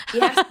thing.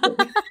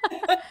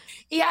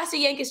 He has to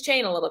yank his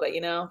chain a little bit,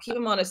 keep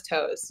him on his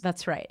toes.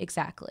 That's right.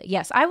 Exactly.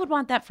 Yes, I would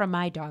want that from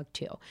my dog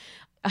too.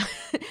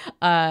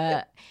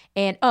 I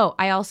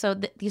also,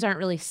 these aren't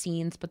really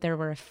scenes, but there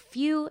were a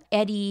few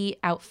Eddie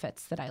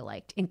outfits that I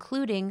liked,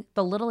 including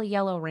the little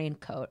yellow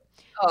raincoat.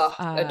 Oh,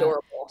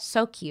 adorable.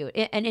 So cute.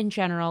 And in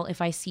general,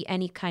 if I see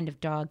any kind of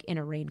dog in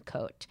a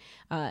raincoat,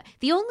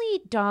 the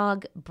only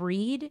dog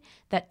breed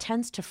that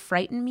tends to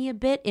frighten me a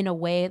bit in a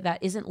way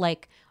that isn't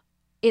like,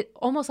 it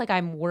almost like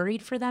I'm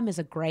worried for them is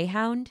a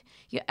greyhound.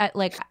 I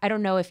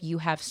don't know if you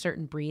have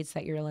certain breeds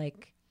that you're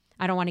like,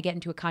 I don't want to get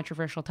into a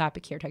controversial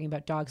topic here talking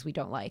about dogs we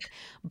don't like,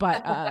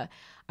 but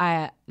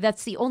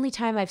that's the only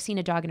time I've seen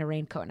a dog in a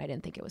raincoat and I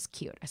didn't think it was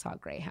cute. I saw a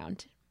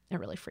greyhound. It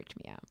really freaked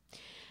me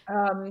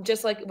out.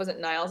 Just like, was it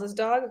Niles'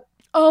 dog?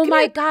 Oh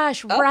my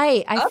gosh,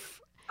 right.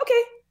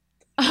 Okay.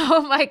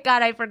 Oh my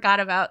God, I forgot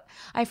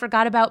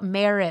about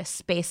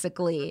Maris,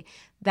 basically.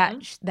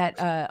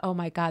 Oh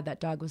my God, that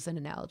dog was an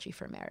analogy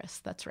for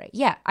Maris. That's right.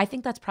 Yeah, I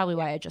think that's probably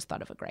why I just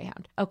thought of a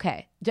greyhound.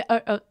 Okay,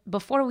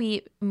 before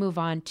we move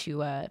on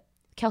to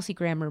Kelsey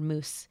Grammer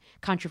Moose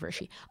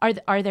controversy,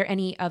 are there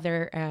any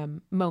other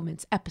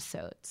moments,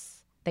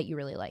 episodes that you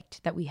really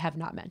liked that we have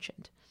not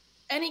mentioned?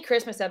 Any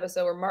Christmas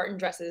episode where Martin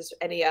dresses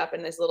Eddie up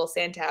in this little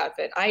Santa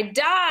outfit, I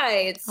die.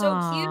 It's so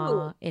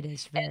cute. It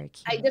is very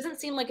cute. It doesn't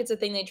seem like it's a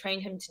thing they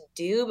trained him to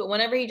do, but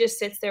whenever he just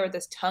sits there with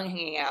his tongue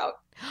hanging out,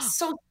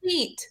 so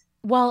sweet.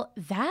 Well,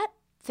 that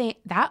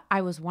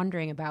I was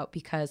wondering about,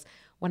 because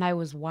when I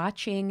was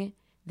watching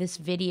this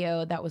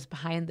video that was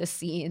behind the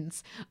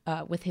scenes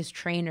with his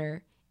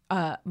trainer,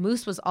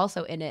 Moose was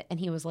also in it, and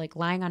he was like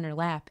lying on her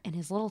lap, and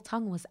his little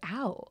tongue was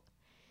out.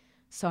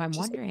 So I'm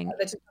wondering.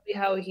 That's probably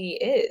how he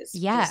is.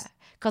 Yeah,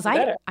 because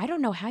I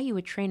don't know how you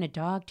would train a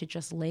dog to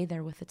just lay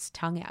there with its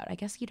tongue out. I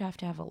guess you'd have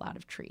to have a lot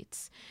of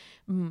treats,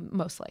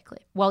 most likely.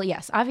 Well,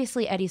 yes,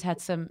 obviously Eddie's had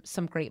some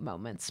great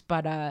moments,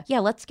 but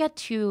let's get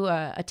to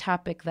a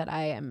topic that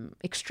I am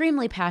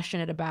extremely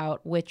passionate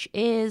about, which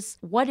is,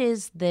 what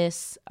is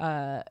this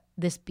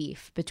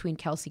beef between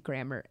Kelsey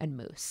Grammer and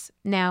Moose?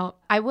 Now,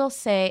 I will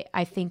say,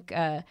 I think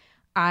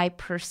I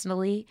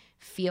personally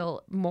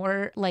feel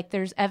more like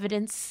there's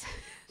evidence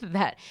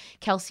that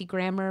Kelsey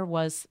Grammer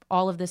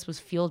all of this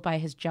was fueled by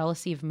his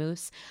jealousy of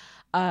Moose.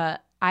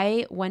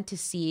 I went to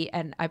see,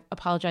 and I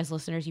apologize,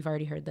 listeners, you've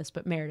already heard this,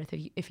 but Meredith,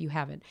 if you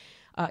haven't,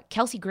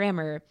 Kelsey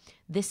Grammer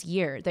this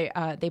year,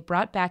 they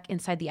brought back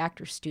Inside the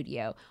Actors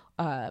Studio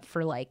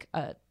for like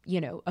a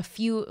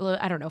few,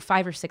 I don't know,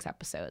 5 or 6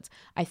 episodes.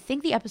 I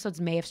think the episodes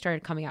may have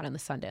started coming out on the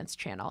Sundance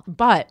Channel,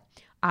 but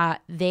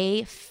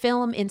they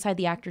film Inside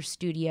the Actors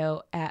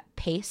Studio at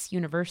Pace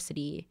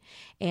University,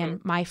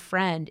 and my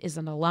friend is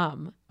an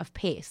alum of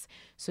Pace.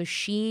 So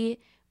she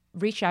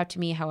reached out to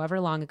me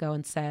however long ago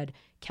and said,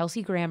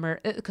 Kelsey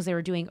Grammer, because they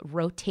were doing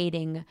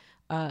rotating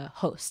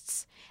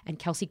hosts, and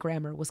Kelsey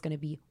Grammer was going to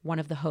be one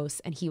of the hosts,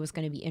 and he was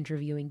going to be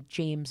interviewing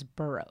James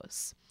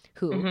Burrows,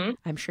 who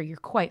I'm sure you're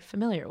quite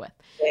familiar with.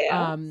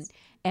 Yeah.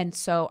 And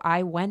so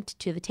I went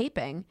to the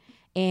taping,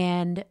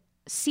 and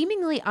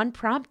seemingly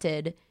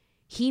unprompted,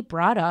 he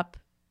brought up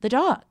the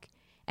dog.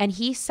 And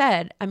he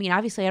said, I mean,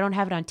 obviously I don't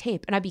have it on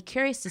tape, and I'd be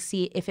curious to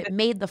see if it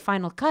made the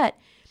final cut.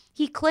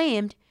 He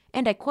claimed,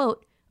 and I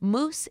quote,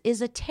 "Moose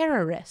is a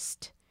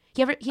terrorist."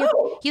 He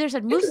either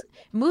said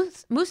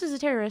Moose is a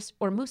terrorist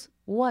or Moose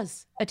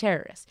was a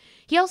terrorist.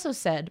 He also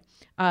said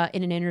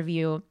in an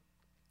interview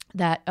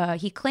that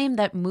he claimed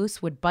that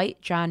Moose would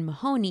bite John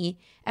Mahoney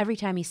every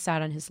time he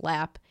sat on his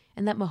lap,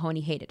 and that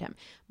Mahoney hated him.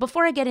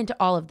 Before I get into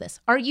all of this,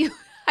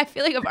 I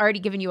feel like I've already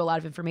given you a lot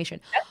of information.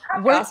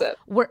 Gossip.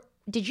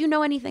 Did you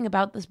know anything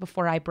about this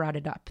before I brought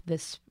it up,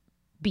 this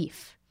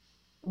beef?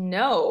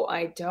 No,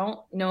 I don't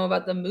know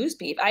about the Moose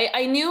beef.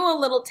 I knew a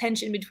little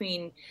tension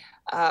between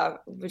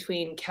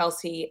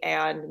Kelsey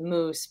and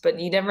Moose, but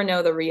you never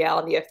know the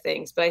reality of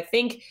things. But I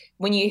think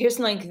when you hear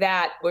something like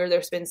that, where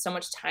there's been so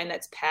much time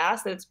that's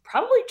passed, that it's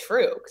probably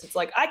true, because it's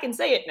like, I can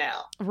say it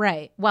now.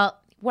 Right. Well,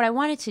 what I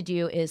wanted to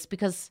do is,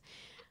 because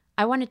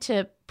I wanted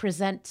to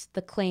present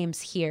the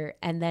claims here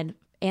and then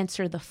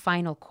answer the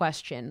final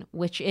question,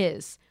 which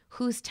is,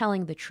 who's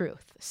telling the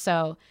truth?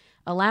 So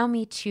allow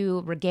me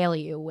to regale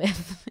you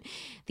with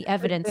the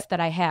evidence that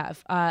I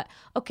have.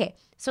 Okay,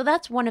 so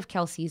that's one of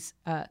Kelsey's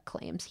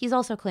claims. He's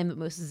also claimed that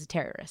Moose is a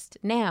terrorist.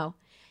 Now,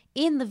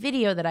 in the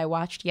video that I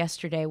watched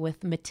yesterday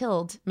with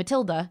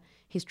Matilda,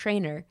 his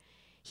trainer,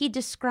 she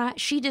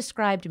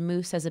described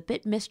Moose as a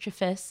bit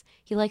mischievous.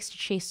 He likes to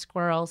chase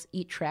squirrels,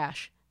 eat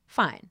trash.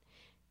 Fine.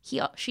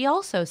 She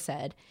also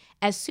said,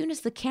 as soon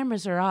as the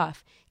cameras are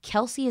off,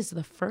 Kelsey is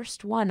the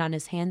first one on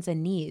his hands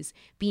and knees,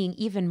 being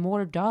even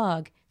more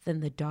dog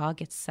than the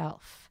dog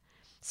itself.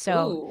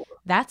 So Ooh.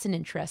 That's an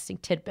interesting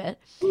tidbit.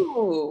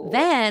 Ooh.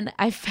 Then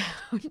I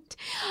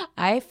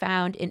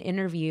found an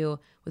interview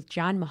with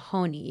John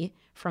Mahoney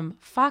from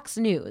Fox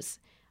News.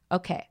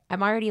 Okay,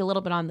 I'm already a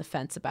little bit on the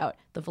fence about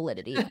the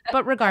validity,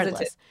 but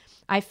regardless,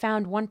 I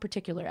found one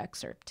particular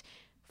excerpt.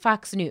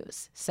 Fox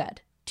News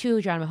said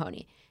to John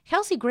Mahoney,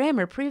 "Kelsey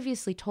Grammer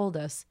previously told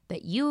us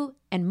that you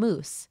and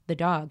Moose, the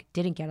dog,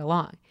 didn't get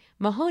along."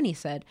 Mahoney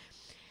said,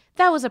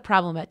 "That was a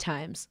problem at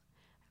times.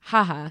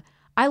 Haha,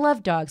 I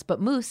love dogs, but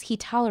Moose, he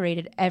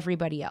tolerated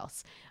everybody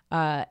else."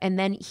 And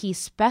then he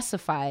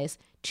specifies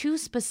 2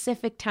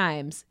 specific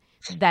times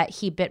that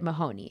he bit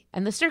Mahoney.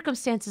 And the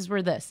circumstances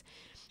were this.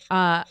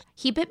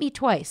 He bit me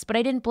twice, but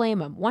I didn't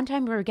blame him. One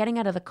time we were getting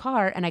out of the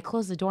car and I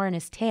closed the door on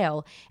his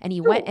tail, and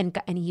he went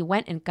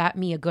and got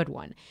me a good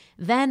one.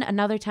 Then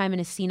another time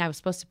in a scene, I was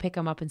supposed to pick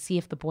him up and see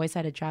if the boys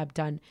had a job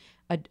done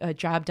on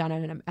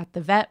him at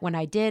the vet. When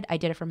I did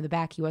it from the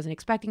back. He wasn't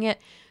expecting it.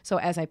 So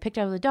as I picked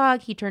up the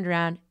dog, he turned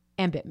around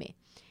and bit me.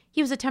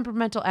 He was a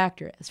temperamental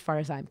actor as far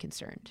as I'm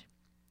concerned.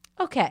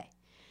 Okay.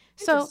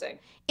 So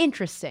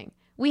interesting.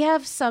 We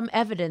have some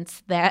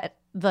evidence that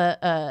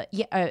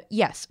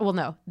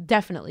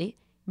definitely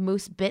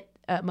Moose bit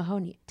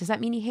Mahoney. Does that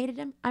mean he hated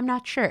him? I'm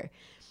not sure.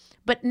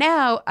 But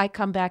now I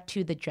come back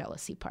to the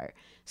jealousy part.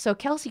 So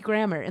Kelsey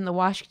Grammer in the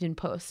Washington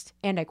Post,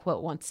 and I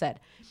quote, once said,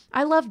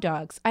 "I love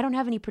dogs. I don't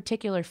have any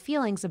particular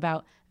feelings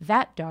about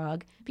that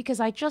dog because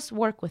I just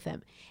work with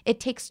him. It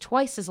takes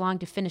twice as long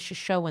to finish a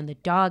show when the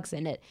dog's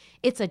in it.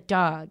 It's a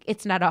dog.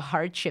 It's not a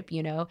hardship,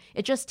 you know.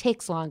 It just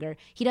takes longer.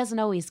 He doesn't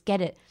always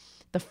get it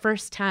the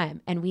first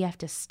time, and we have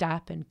to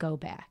stop and go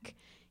back."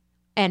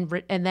 And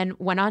then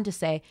went on to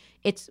say,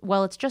 it's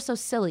just so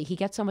silly. He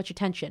gets so much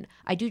attention.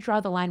 I do draw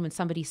the line when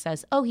somebody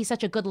says, "Oh, he's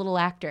such a good little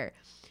actor."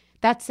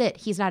 That's it.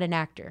 He's not an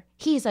actor.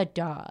 He's a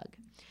dog.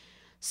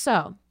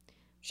 So.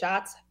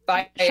 Shots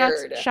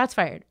fired. Shots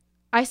fired.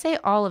 I say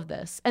all of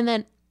this, and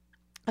then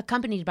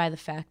accompanied by the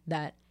fact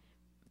that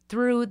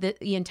through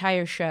the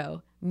entire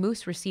show,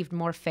 Moose received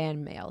more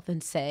fan mail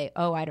than, say,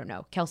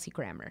 Kelsey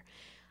Grammer.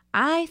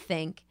 I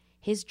think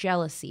his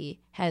jealousy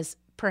has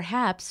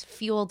perhaps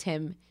fueled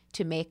him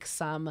to make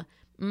some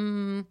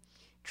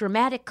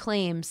dramatic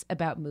claims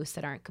about Moose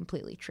that aren't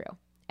completely true.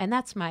 And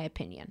that's my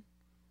opinion.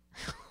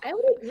 I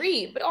would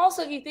agree. But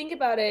also, if you think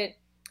about it,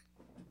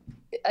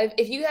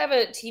 if you have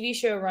a TV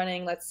show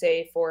running, let's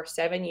say, for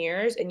 7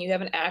 years, and you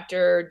have an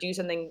actor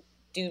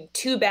do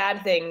 2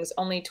 bad things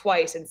only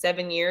twice in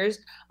 7 years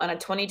on a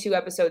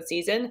 22-episode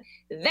season,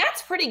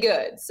 that's pretty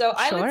good. So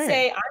I would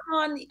say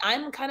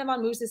I'm kind of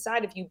on Moose's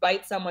side. If you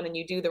bite someone and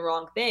you do the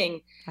wrong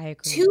thing, I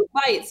agree. 2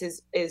 bites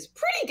is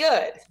pretty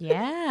good.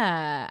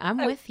 Yeah,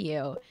 I'm with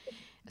you.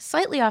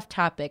 Slightly off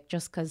topic,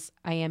 just because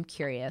I am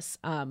curious,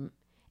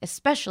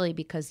 especially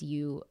because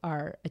you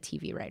are a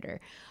TV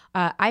writer.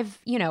 I've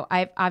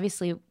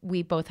obviously,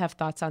 we both have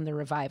thoughts on the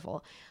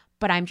revival.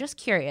 But I'm just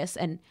curious,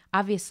 and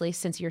obviously,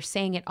 since you're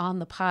saying it on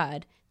the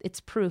pod, it's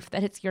proof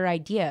that it's your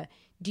idea.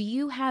 Do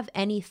you have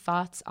any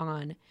thoughts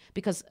on,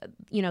 because,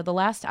 the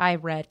last I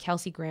read,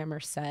 Kelsey Grammer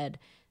said,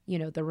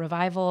 the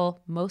revival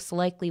most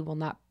likely will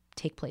not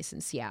take place in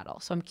Seattle.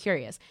 So I'm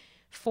curious,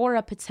 for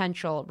a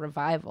potential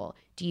revival,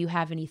 do you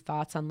have any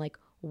thoughts on,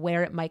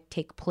 where it might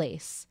take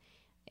place?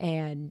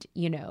 And,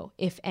 you know,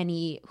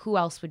 who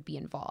else would be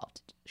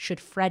involved? Should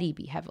Freddie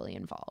be heavily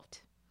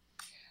involved?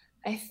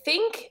 I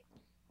think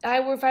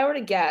if I were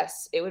to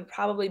guess, it would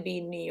probably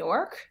be New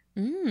York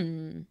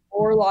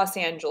or Los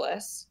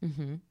Angeles.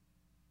 Mm-hmm.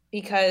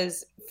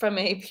 Because from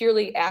a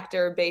purely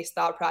actor-based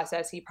thought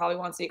process, he probably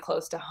wants to be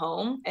close to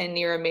home and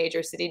near a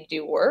major city to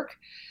do work.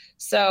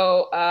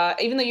 So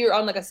even though you're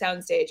on like a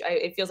soundstage,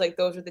 it feels like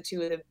those are the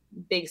two of the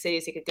big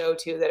cities he could go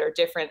to that are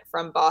different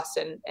from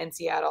Boston and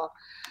Seattle.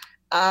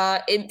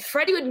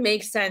 Freddie would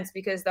make sense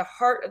because the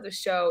heart of the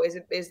show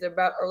is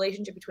about a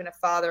relationship between a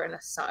father and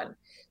a son.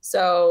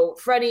 So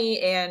Freddie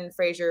and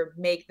Frasier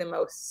make the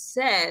most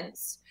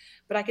sense.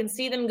 But I can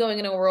see them going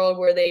in a world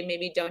where they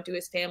maybe don't do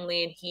his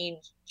family and he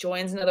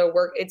joins another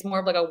work. It's more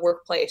of like a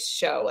workplace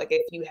show. Like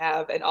if you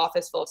have an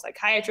office full of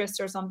psychiatrists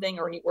or something,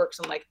 or he works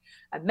in like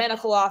a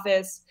medical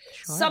office,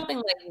 something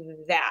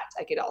like that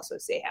I could also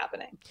see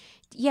happening.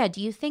 Yeah. Do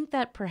you think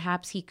that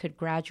perhaps he could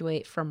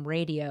graduate from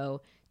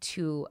radio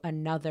to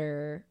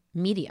another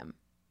medium?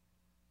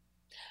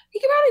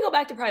 He could probably go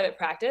back to private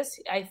practice.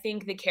 I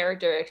think the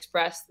character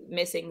expressed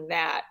missing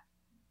that.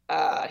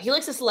 He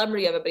likes the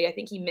celebrity of it, but I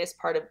think he missed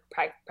part of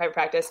private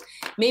practice.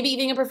 Maybe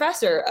being a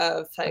professor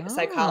of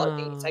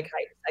psychology,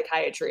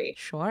 psychiatry.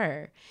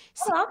 Sure.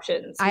 What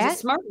options? He's a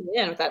smart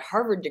man with that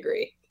Harvard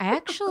degree. I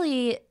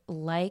actually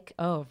like,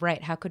 oh,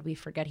 right. How could we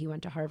forget he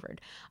went to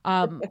Harvard?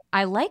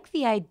 I like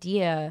the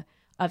idea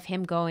of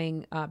him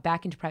going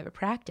back into private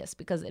practice,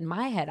 because in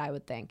my head, I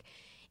would think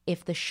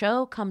if the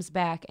show comes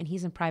back and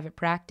he's in private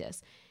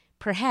practice,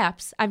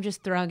 perhaps, I'm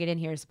just throwing it in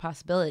here as a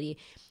possibility,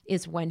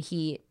 is when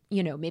he,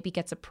 you know, maybe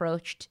gets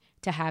approached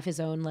to have his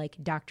own like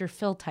Dr.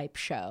 Phil type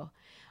show.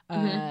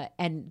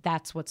 And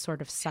that's what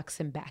sort of sucks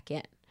him back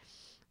in.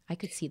 I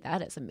could see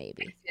that as a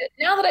maybe.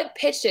 Now that I've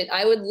pitched it,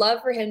 I would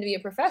love for him to be a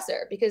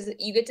professor, because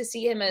you get to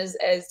see him as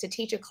to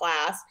teach a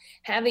class,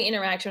 have the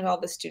interaction with all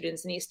the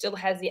students, and he still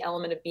has the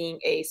element of being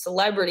a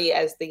celebrity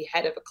as the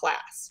head of a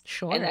class.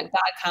 Sure. And that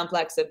God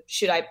complex of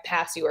should I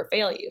pass you or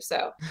fail you?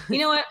 So you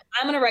know what?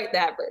 I'm going to write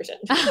that version.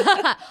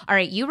 All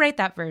right, you write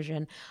that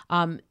version.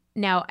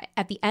 Now,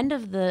 at the end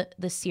of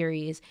the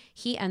series,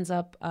 he ends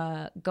up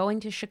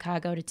going to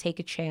Chicago to take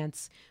a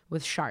chance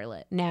with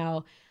Charlotte.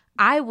 Now,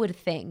 I would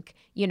think,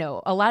 you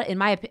know, a lot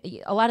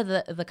of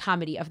the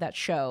comedy of that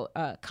show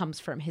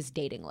comes from his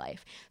dating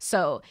life.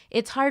 So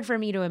it's hard for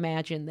me to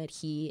imagine that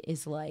he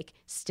is like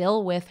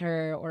still with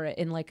her or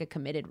in like a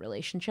committed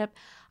relationship.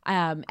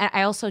 And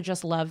I also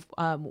just love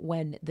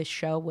when the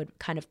show would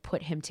kind of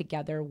put him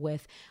together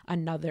with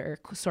another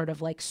sort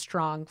of like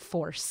strong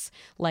force.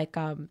 Like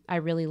I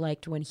really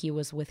liked when he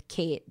was with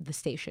Kate, the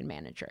station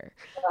manager.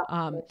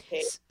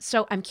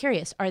 So I'm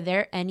curious, are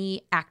there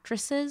any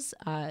actresses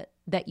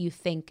that you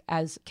think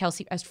as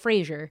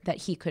Frasier that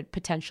he could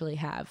potentially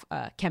have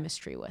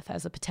chemistry with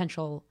as a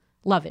potential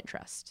love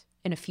interest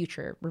in a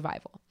future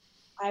revival?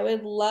 I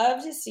would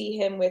love to see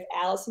him with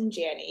Allison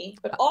Janney,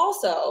 but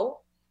also,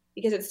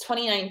 because it's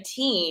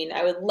 2019,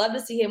 I would love to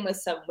see him with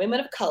some women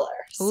of color.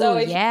 Ooh, so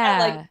if yeah.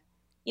 you had like,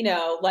 you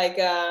know, like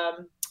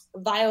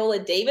Viola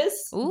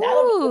Davis, ooh,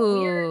 that would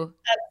be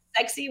a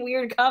sexy,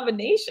 weird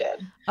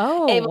combination.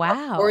 Oh, Ava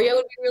wow. Longoria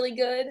would be really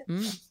good.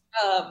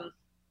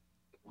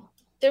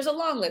 There's a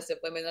long list of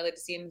women I'd like to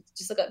see him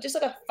just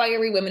like a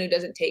fiery woman who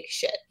doesn't take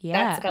shit.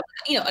 Yeah. That's kind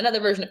of, you know, another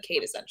version of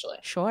Kate, essentially.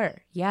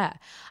 Sure. Yeah.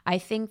 I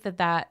think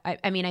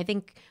I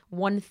think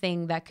one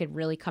thing that could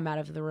really come out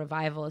of the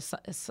revival is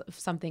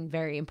something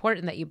very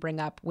important that you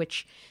bring up,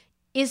 which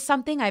is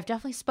something I've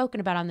definitely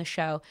spoken about on the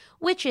show,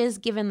 which is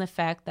given the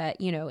fact that,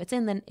 you know,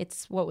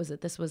 what was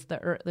it? This was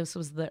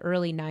the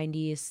early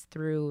 90s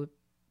through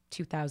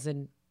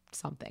 2000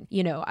 something,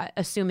 you know,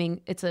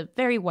 assuming it's a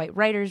very white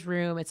writer's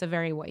room, it's a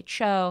very white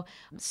show.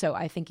 So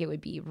I think it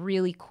would be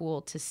really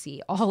cool to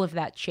see all of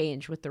that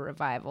change with the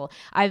revival.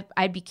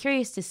 I'd be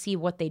curious to see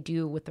what they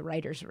do with the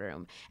writer's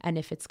room and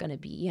if it's going to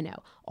be, you know,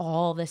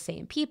 all the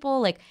same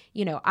people. Like,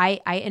 you know, I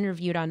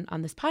interviewed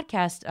on this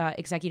podcast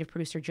executive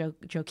producer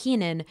Joe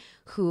Keenan,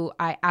 who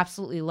I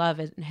absolutely love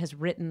and has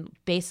written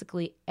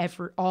basically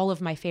all of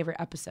my favorite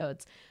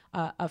episodes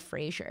of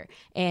Frasier.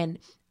 And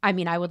I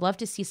mean, I would love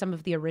to see some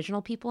of the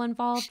original people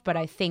involved, but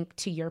I think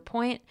to your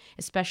point,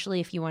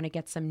 especially if you want to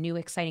get some new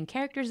exciting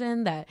characters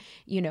in that,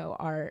 you know,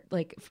 are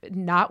like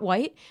not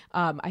white,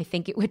 I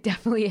think it would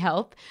definitely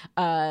help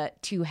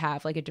to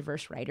have like a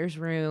diverse writer's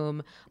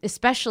room,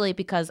 especially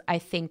because I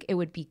think it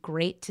would be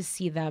great to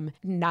see them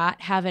not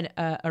have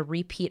a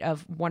repeat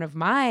of one of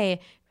my,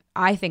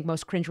 I think,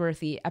 most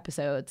cringeworthy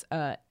episodes,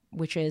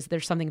 which is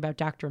There's Something About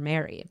Dr.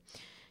 Mary.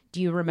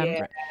 Do you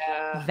remember?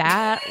 Yeah.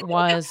 That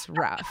was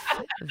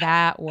rough.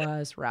 That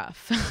was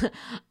rough.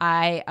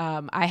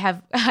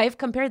 I've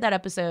compared that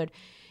episode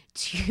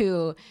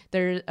to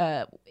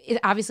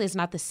obviously it's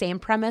not the same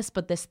premise,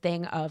 but this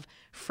thing of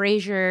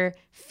Frasier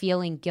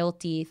feeling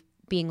guilty,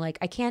 being like,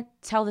 I can't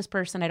tell this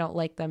person I don't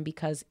like them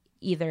because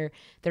either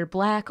they're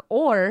black,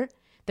 or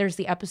there's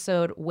the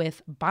episode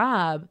with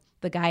Bob,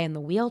 the guy in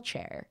the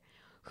wheelchair,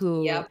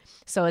 who, Yep.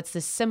 so it's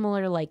this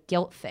similar like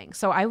guilt thing.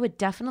 So I would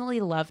definitely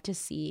love to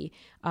see,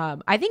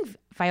 I think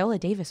Viola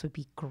Davis would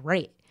be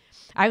great.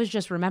 I was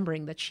just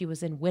remembering that she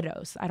was in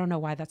Widows. I don't know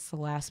why that's the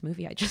last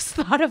movie I just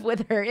thought of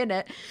with her in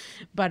it.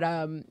 But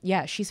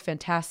yeah, she's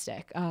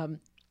fantastic. I'm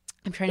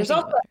trying There's to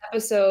think also an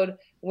episode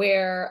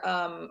where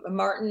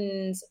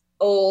Martin's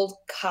old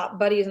cop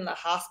buddy is in the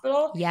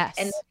hospital. Yes.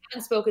 And they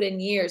haven't spoken in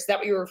years. Is that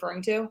what you were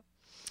referring to?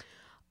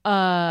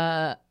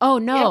 Oh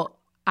no. Yeah.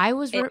 I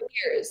was Years.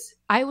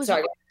 Sorry.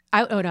 Sorry.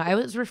 I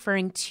was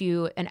referring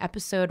to an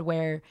episode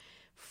where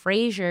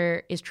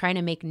Frasier is trying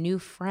to make new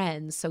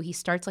friends. So he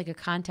starts like a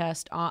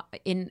contest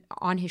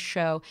on his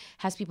show,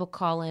 has people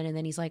call in, and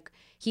then he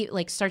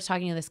starts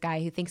talking to this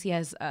guy who thinks he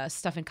has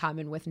stuff in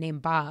common with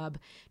named Bob.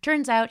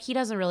 Turns out he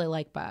doesn't really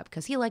like Bob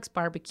because he likes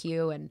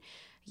barbecue, and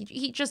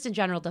he just in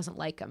general doesn't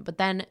like him. But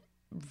then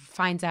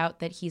finds out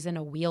that he's in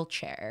a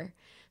wheelchair.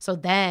 So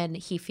then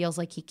he feels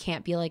like he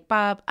can't be like,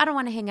 Bob, I don't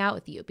want to hang out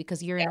with you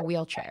because you're in a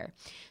wheelchair.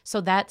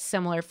 So that's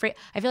similar.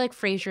 I feel like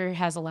Frasier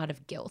has a lot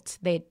of guilt.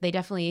 They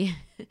definitely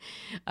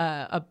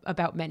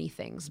about many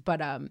things. But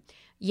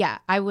yeah,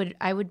 I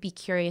would be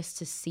curious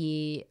to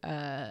see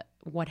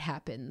what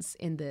happens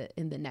in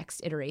the next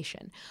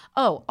iteration.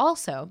 Oh,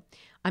 also,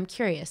 I'm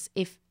curious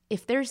if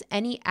there's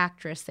any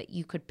actress that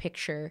you could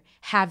picture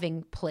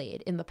having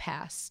played in the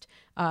past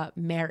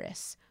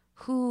Maris,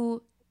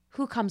 who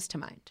comes to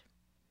mind?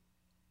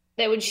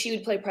 She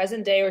would play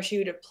present day, or she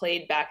would have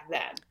played back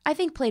then? I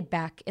think played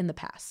back in the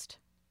past.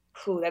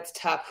 Ooh, that's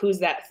tough. Who's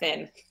that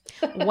thin?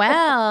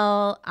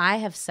 Well, I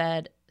have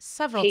said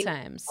several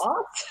times.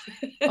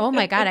 Oh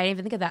my God, I didn't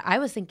even think of that. I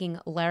was thinking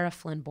Lara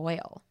Flynn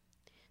Boyle.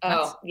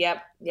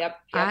 Yep.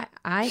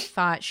 I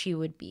thought she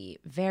would be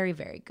very,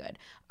 very good.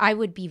 I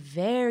would be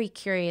very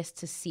curious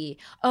to see.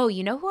 Oh,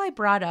 you know who I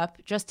brought up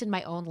just in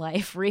my own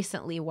life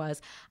recently was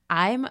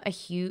I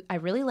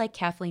really like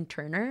Kathleen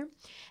Turner,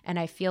 and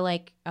I feel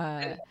like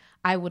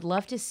I would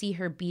love to see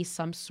her be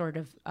some sort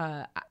of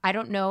I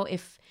don't know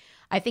if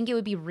I think it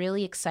would be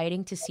really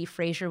exciting to see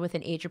Frasier with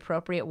an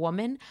age-appropriate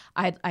woman.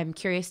 I'm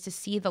curious to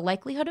see the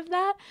likelihood of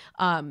that.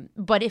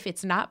 But if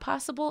it's not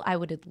possible, I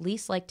would at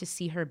least like to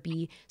see her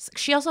be –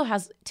 she also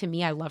has – to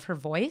me, I love her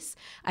voice.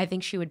 I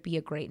think she would be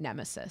a great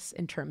nemesis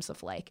in terms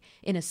of like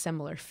in a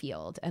similar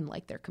field and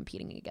like they're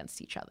competing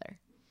against each other.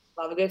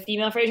 Love a good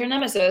female Frasier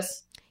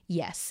nemesis.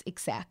 Yes,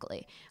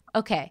 exactly.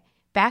 Okay.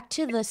 Back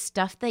to the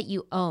stuff that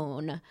you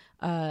own,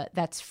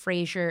 that's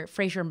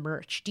Frasier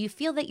merch. Do you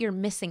feel that you're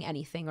missing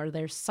anything, or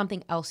there's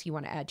something else you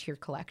want to add to your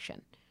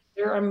collection?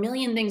 There are a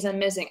million things I'm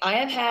missing. I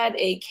have had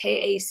a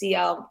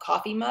KACL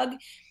coffee mug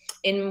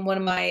in one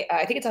of my,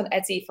 I think it's on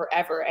Etsy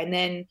forever. And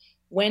then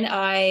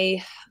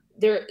my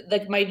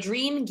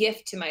dream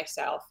gift to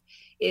myself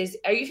is,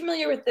 are you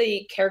familiar with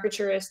the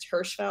caricaturist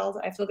Hirschfeld?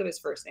 I have to look up his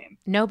first name.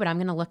 No, but I'm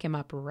going to look him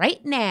up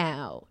right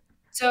now.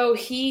 So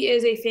he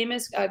is a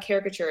famous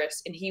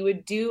caricaturist, and he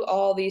would do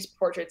all these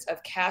portraits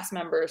of cast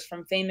members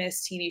from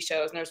famous TV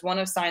shows. And there's one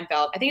of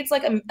Seinfeld. I think it's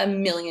like $1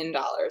 million.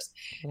 Whoa.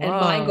 And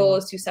my goal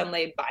is to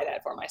someday buy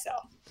that for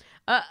myself.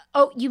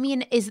 Oh, you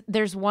mean is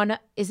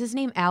his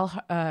name Al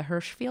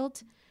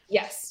Hirschfeld?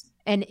 Yes.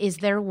 And is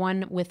there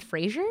one with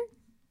Frasier?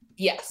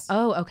 Yes.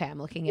 Oh, okay. I'm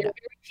looking it up.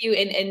 Few,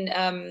 and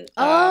the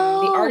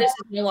artist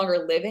is no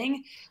longer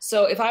living.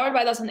 So if I were to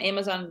buy this on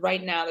Amazon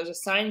right now, there's a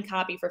signed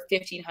copy for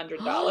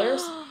 $1,500.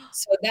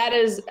 So that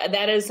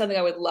is something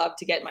I would love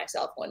to get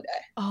myself one day.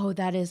 Oh,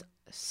 that is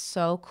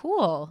so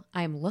cool.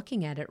 I'm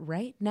looking at it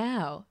right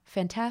now.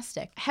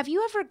 Fantastic. Have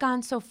you ever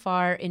gone so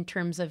far in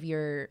terms of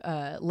your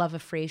love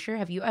of Frasier?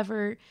 Have you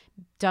ever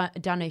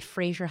done a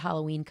Frasier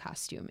Halloween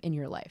costume in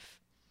your life?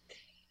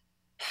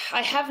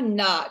 I have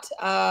not.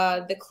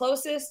 The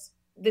closest,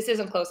 this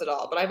isn't close at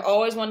all, but I've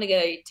always wanted to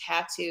get a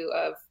tattoo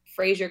of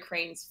Frasier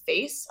Crane's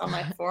face on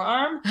my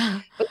forearm.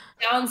 But the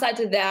downside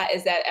to that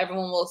is that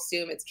everyone will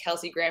assume it's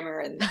Kelsey Grammer,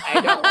 and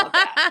I don't want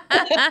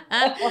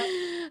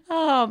that.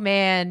 Oh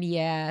man,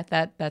 yeah,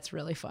 that's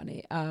really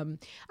funny.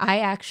 I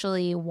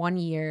actually one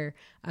year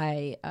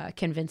I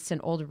convinced an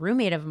old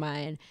roommate of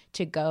mine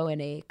to go in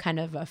a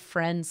kind of a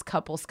friend's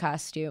couples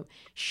costume.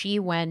 She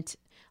went,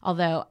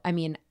 although I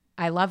mean,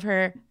 I love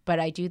her, but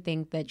I do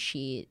think that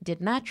she did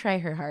not try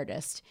her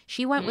hardest.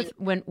 She went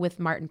with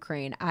Martin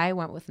Crane. I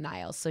went with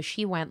Niles. So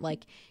she went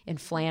like in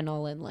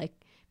flannel and like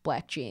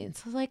black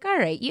jeans. I was like, all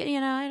right, you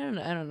know, I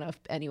don't know if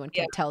anyone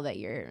can tell that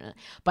you're.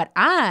 But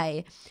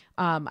I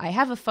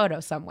have a photo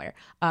somewhere.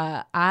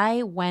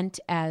 I went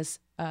as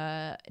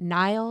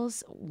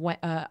Niles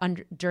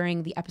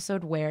during the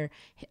episode where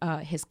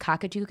his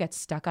cockatoo gets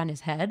stuck on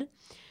his head.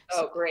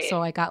 Oh, great.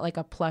 So I got like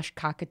a plush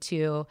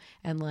cockatoo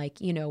and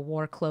like, you know,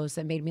 wore clothes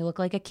that made me look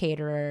like a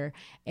caterer.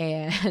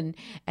 And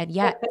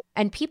yeah,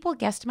 and people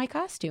guessed my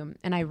costume.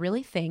 And I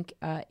really think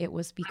it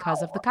was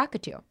because of the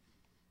cockatoo.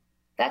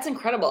 That's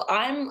incredible.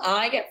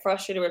 I get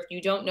frustrated if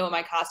you don't know what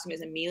my costume is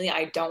immediately.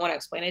 I don't want to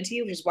explain it to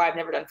you, which is why I've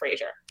never done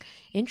Frasier.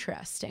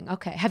 Interesting.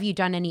 Okay. Have you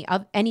done any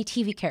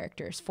TV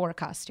characters for a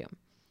costume?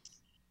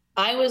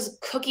 I was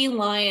Cookie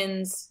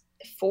Lyons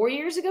 4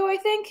 years ago, I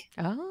think.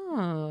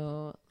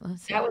 Oh,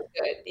 was That it? was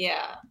good.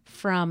 Yeah.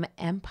 From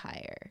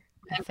Empire.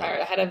 Empire.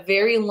 I had a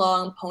very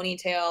long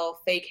ponytail,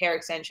 fake hair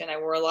extension. I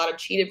wore a lot of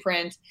cheetah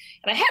print,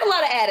 and I had a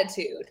lot of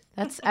attitude.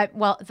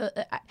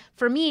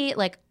 For me,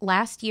 like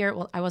last year,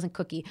 well, I wasn't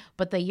Cookie,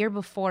 but the year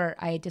before,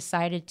 I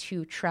decided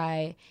to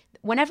try.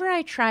 Whenever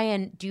I try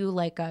and do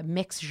like a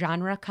mixed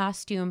genre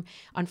costume,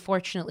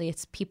 unfortunately,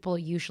 it's people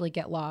usually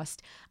get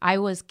lost. I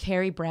was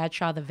Carrie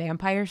Bradshaw, the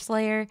Vampire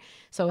Slayer.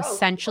 So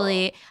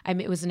essentially, cool.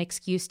 it was an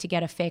excuse to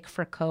get a fake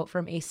fur coat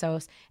from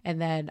ASOS,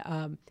 and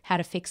then had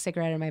a fake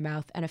cigarette in my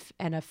mouth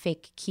and a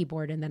fake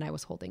keyboard, and then I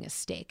was holding a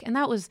stake. And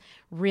that was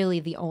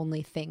really the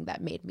only thing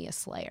that made me a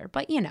Slayer.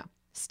 But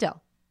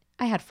still,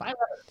 I had fun. I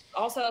love it.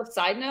 Also,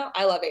 side note,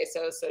 I love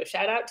ASOS, so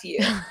shout out to you.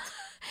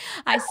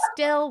 I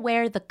still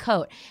wear the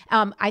coat.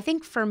 I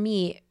think for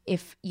me,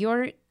 if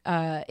you're,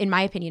 in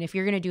my opinion, if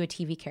you're going to do a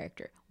TV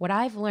character, what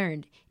I've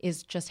learned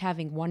is just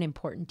having one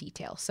important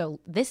detail.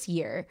 So this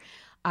year,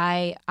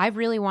 I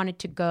really wanted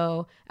to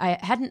go. I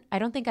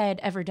don't think I had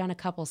ever done a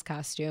couple's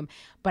costume,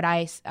 but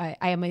I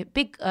am a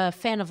big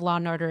fan of Law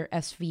and Order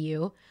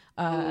SVU.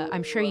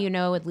 I'm sure you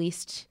know at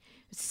least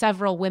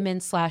several women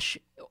 /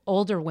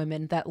 older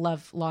women that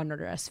love Law and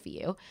Order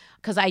SVU,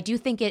 because I do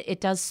think it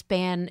does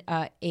span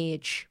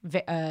age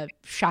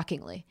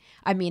shockingly.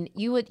 I mean,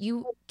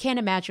 you can't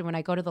imagine when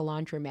I go to the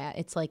laundromat,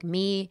 it's like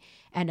me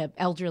and an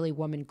elderly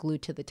woman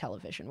glued to the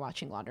television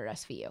watching Law and Order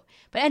SVU.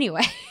 But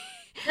anyway,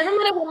 never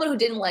met a woman who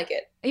didn't like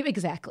it.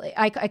 Exactly.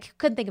 I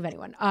couldn't think of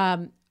anyone.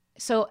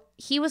 So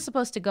he was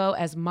supposed to go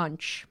as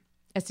Munch,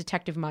 as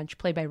Detective Munch,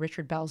 played by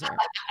Richard Belzer.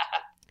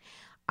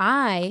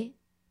 I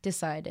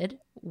decided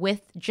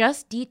with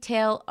just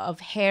detail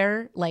of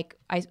hair, like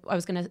I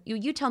was gonna,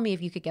 you tell me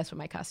if you could guess what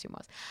my costume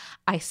was.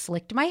 I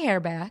slicked my hair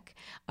back.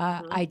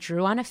 I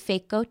drew on a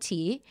fake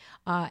goatee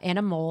and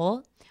a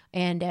mole,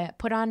 and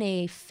put on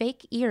a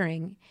fake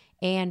earring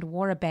and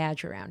wore a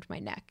badge around my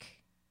neck.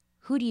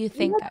 Who do you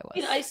think I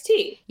was?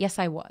 Ice-T. Yes,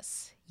 I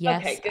was.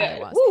 Yes, okay, good. I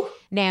was. Woo.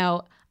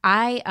 Now,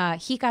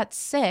 he got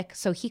sick,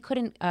 so he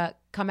couldn't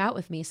come out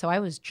with me. So I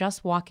was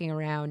just walking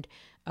around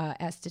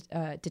as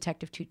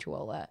Detective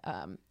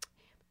Tutuola.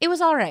 It was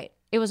all right.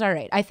 It was all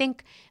right. I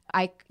think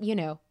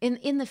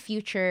in the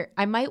future,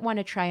 I might want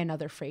to try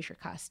another Frasier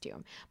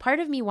costume. Part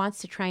of me wants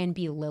to try and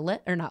be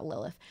Lilith, or not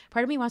Lilith.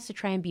 Part of me wants to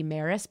try and be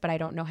Maris, but I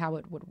don't know how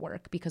it would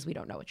work because we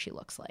don't know what she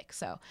looks like.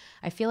 So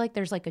I feel like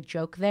there's like a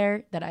joke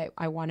there that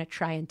I want to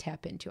try and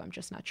tap into. I'm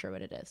just not sure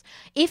what it is.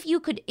 If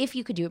you could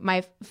do,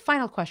 my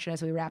final question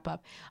as we wrap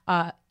up,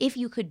 if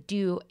you could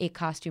do a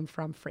costume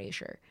from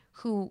Frasier,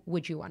 who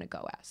would you want to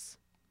go as?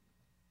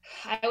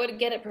 I would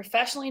get it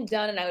professionally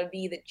done, and I would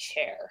be the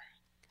chair.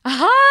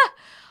 Aha!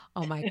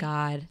 Oh my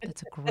God,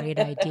 that's a great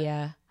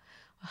idea.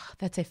 Oh,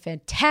 that's a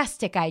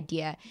fantastic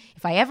idea.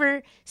 If I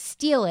ever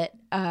steal it,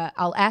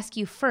 I'll ask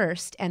you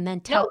first, and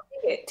then tell.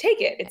 No, take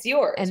it. It's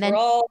yours. And then, we're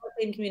all the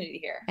same community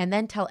here. And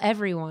then tell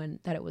everyone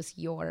that it was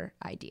your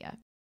idea.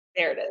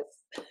 There it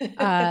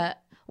is.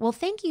 Well,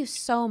 thank you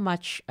so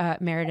much,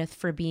 Meredith,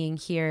 for being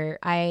here.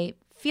 I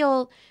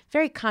feel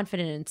very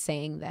confident in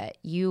saying that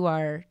you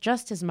are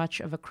just as much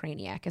of a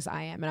Craniac as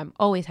I am, and I'm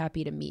always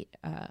happy to meet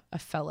a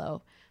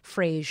fellow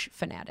Frasier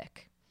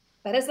fanatic.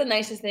 That is the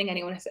nicest thing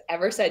anyone has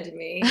ever said to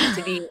me,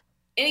 to be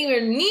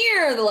anywhere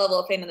near the level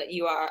of fandom that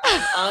you are.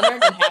 I'm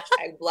honored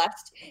and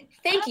 #blessed.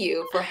 Thank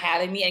you for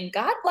having me, and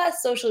God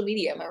bless social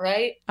media. Am I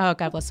right? Oh,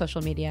 God bless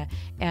social media.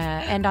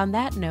 And on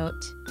that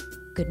note,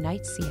 good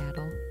night,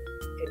 Seattle.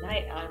 Good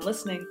night. I'm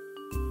listening.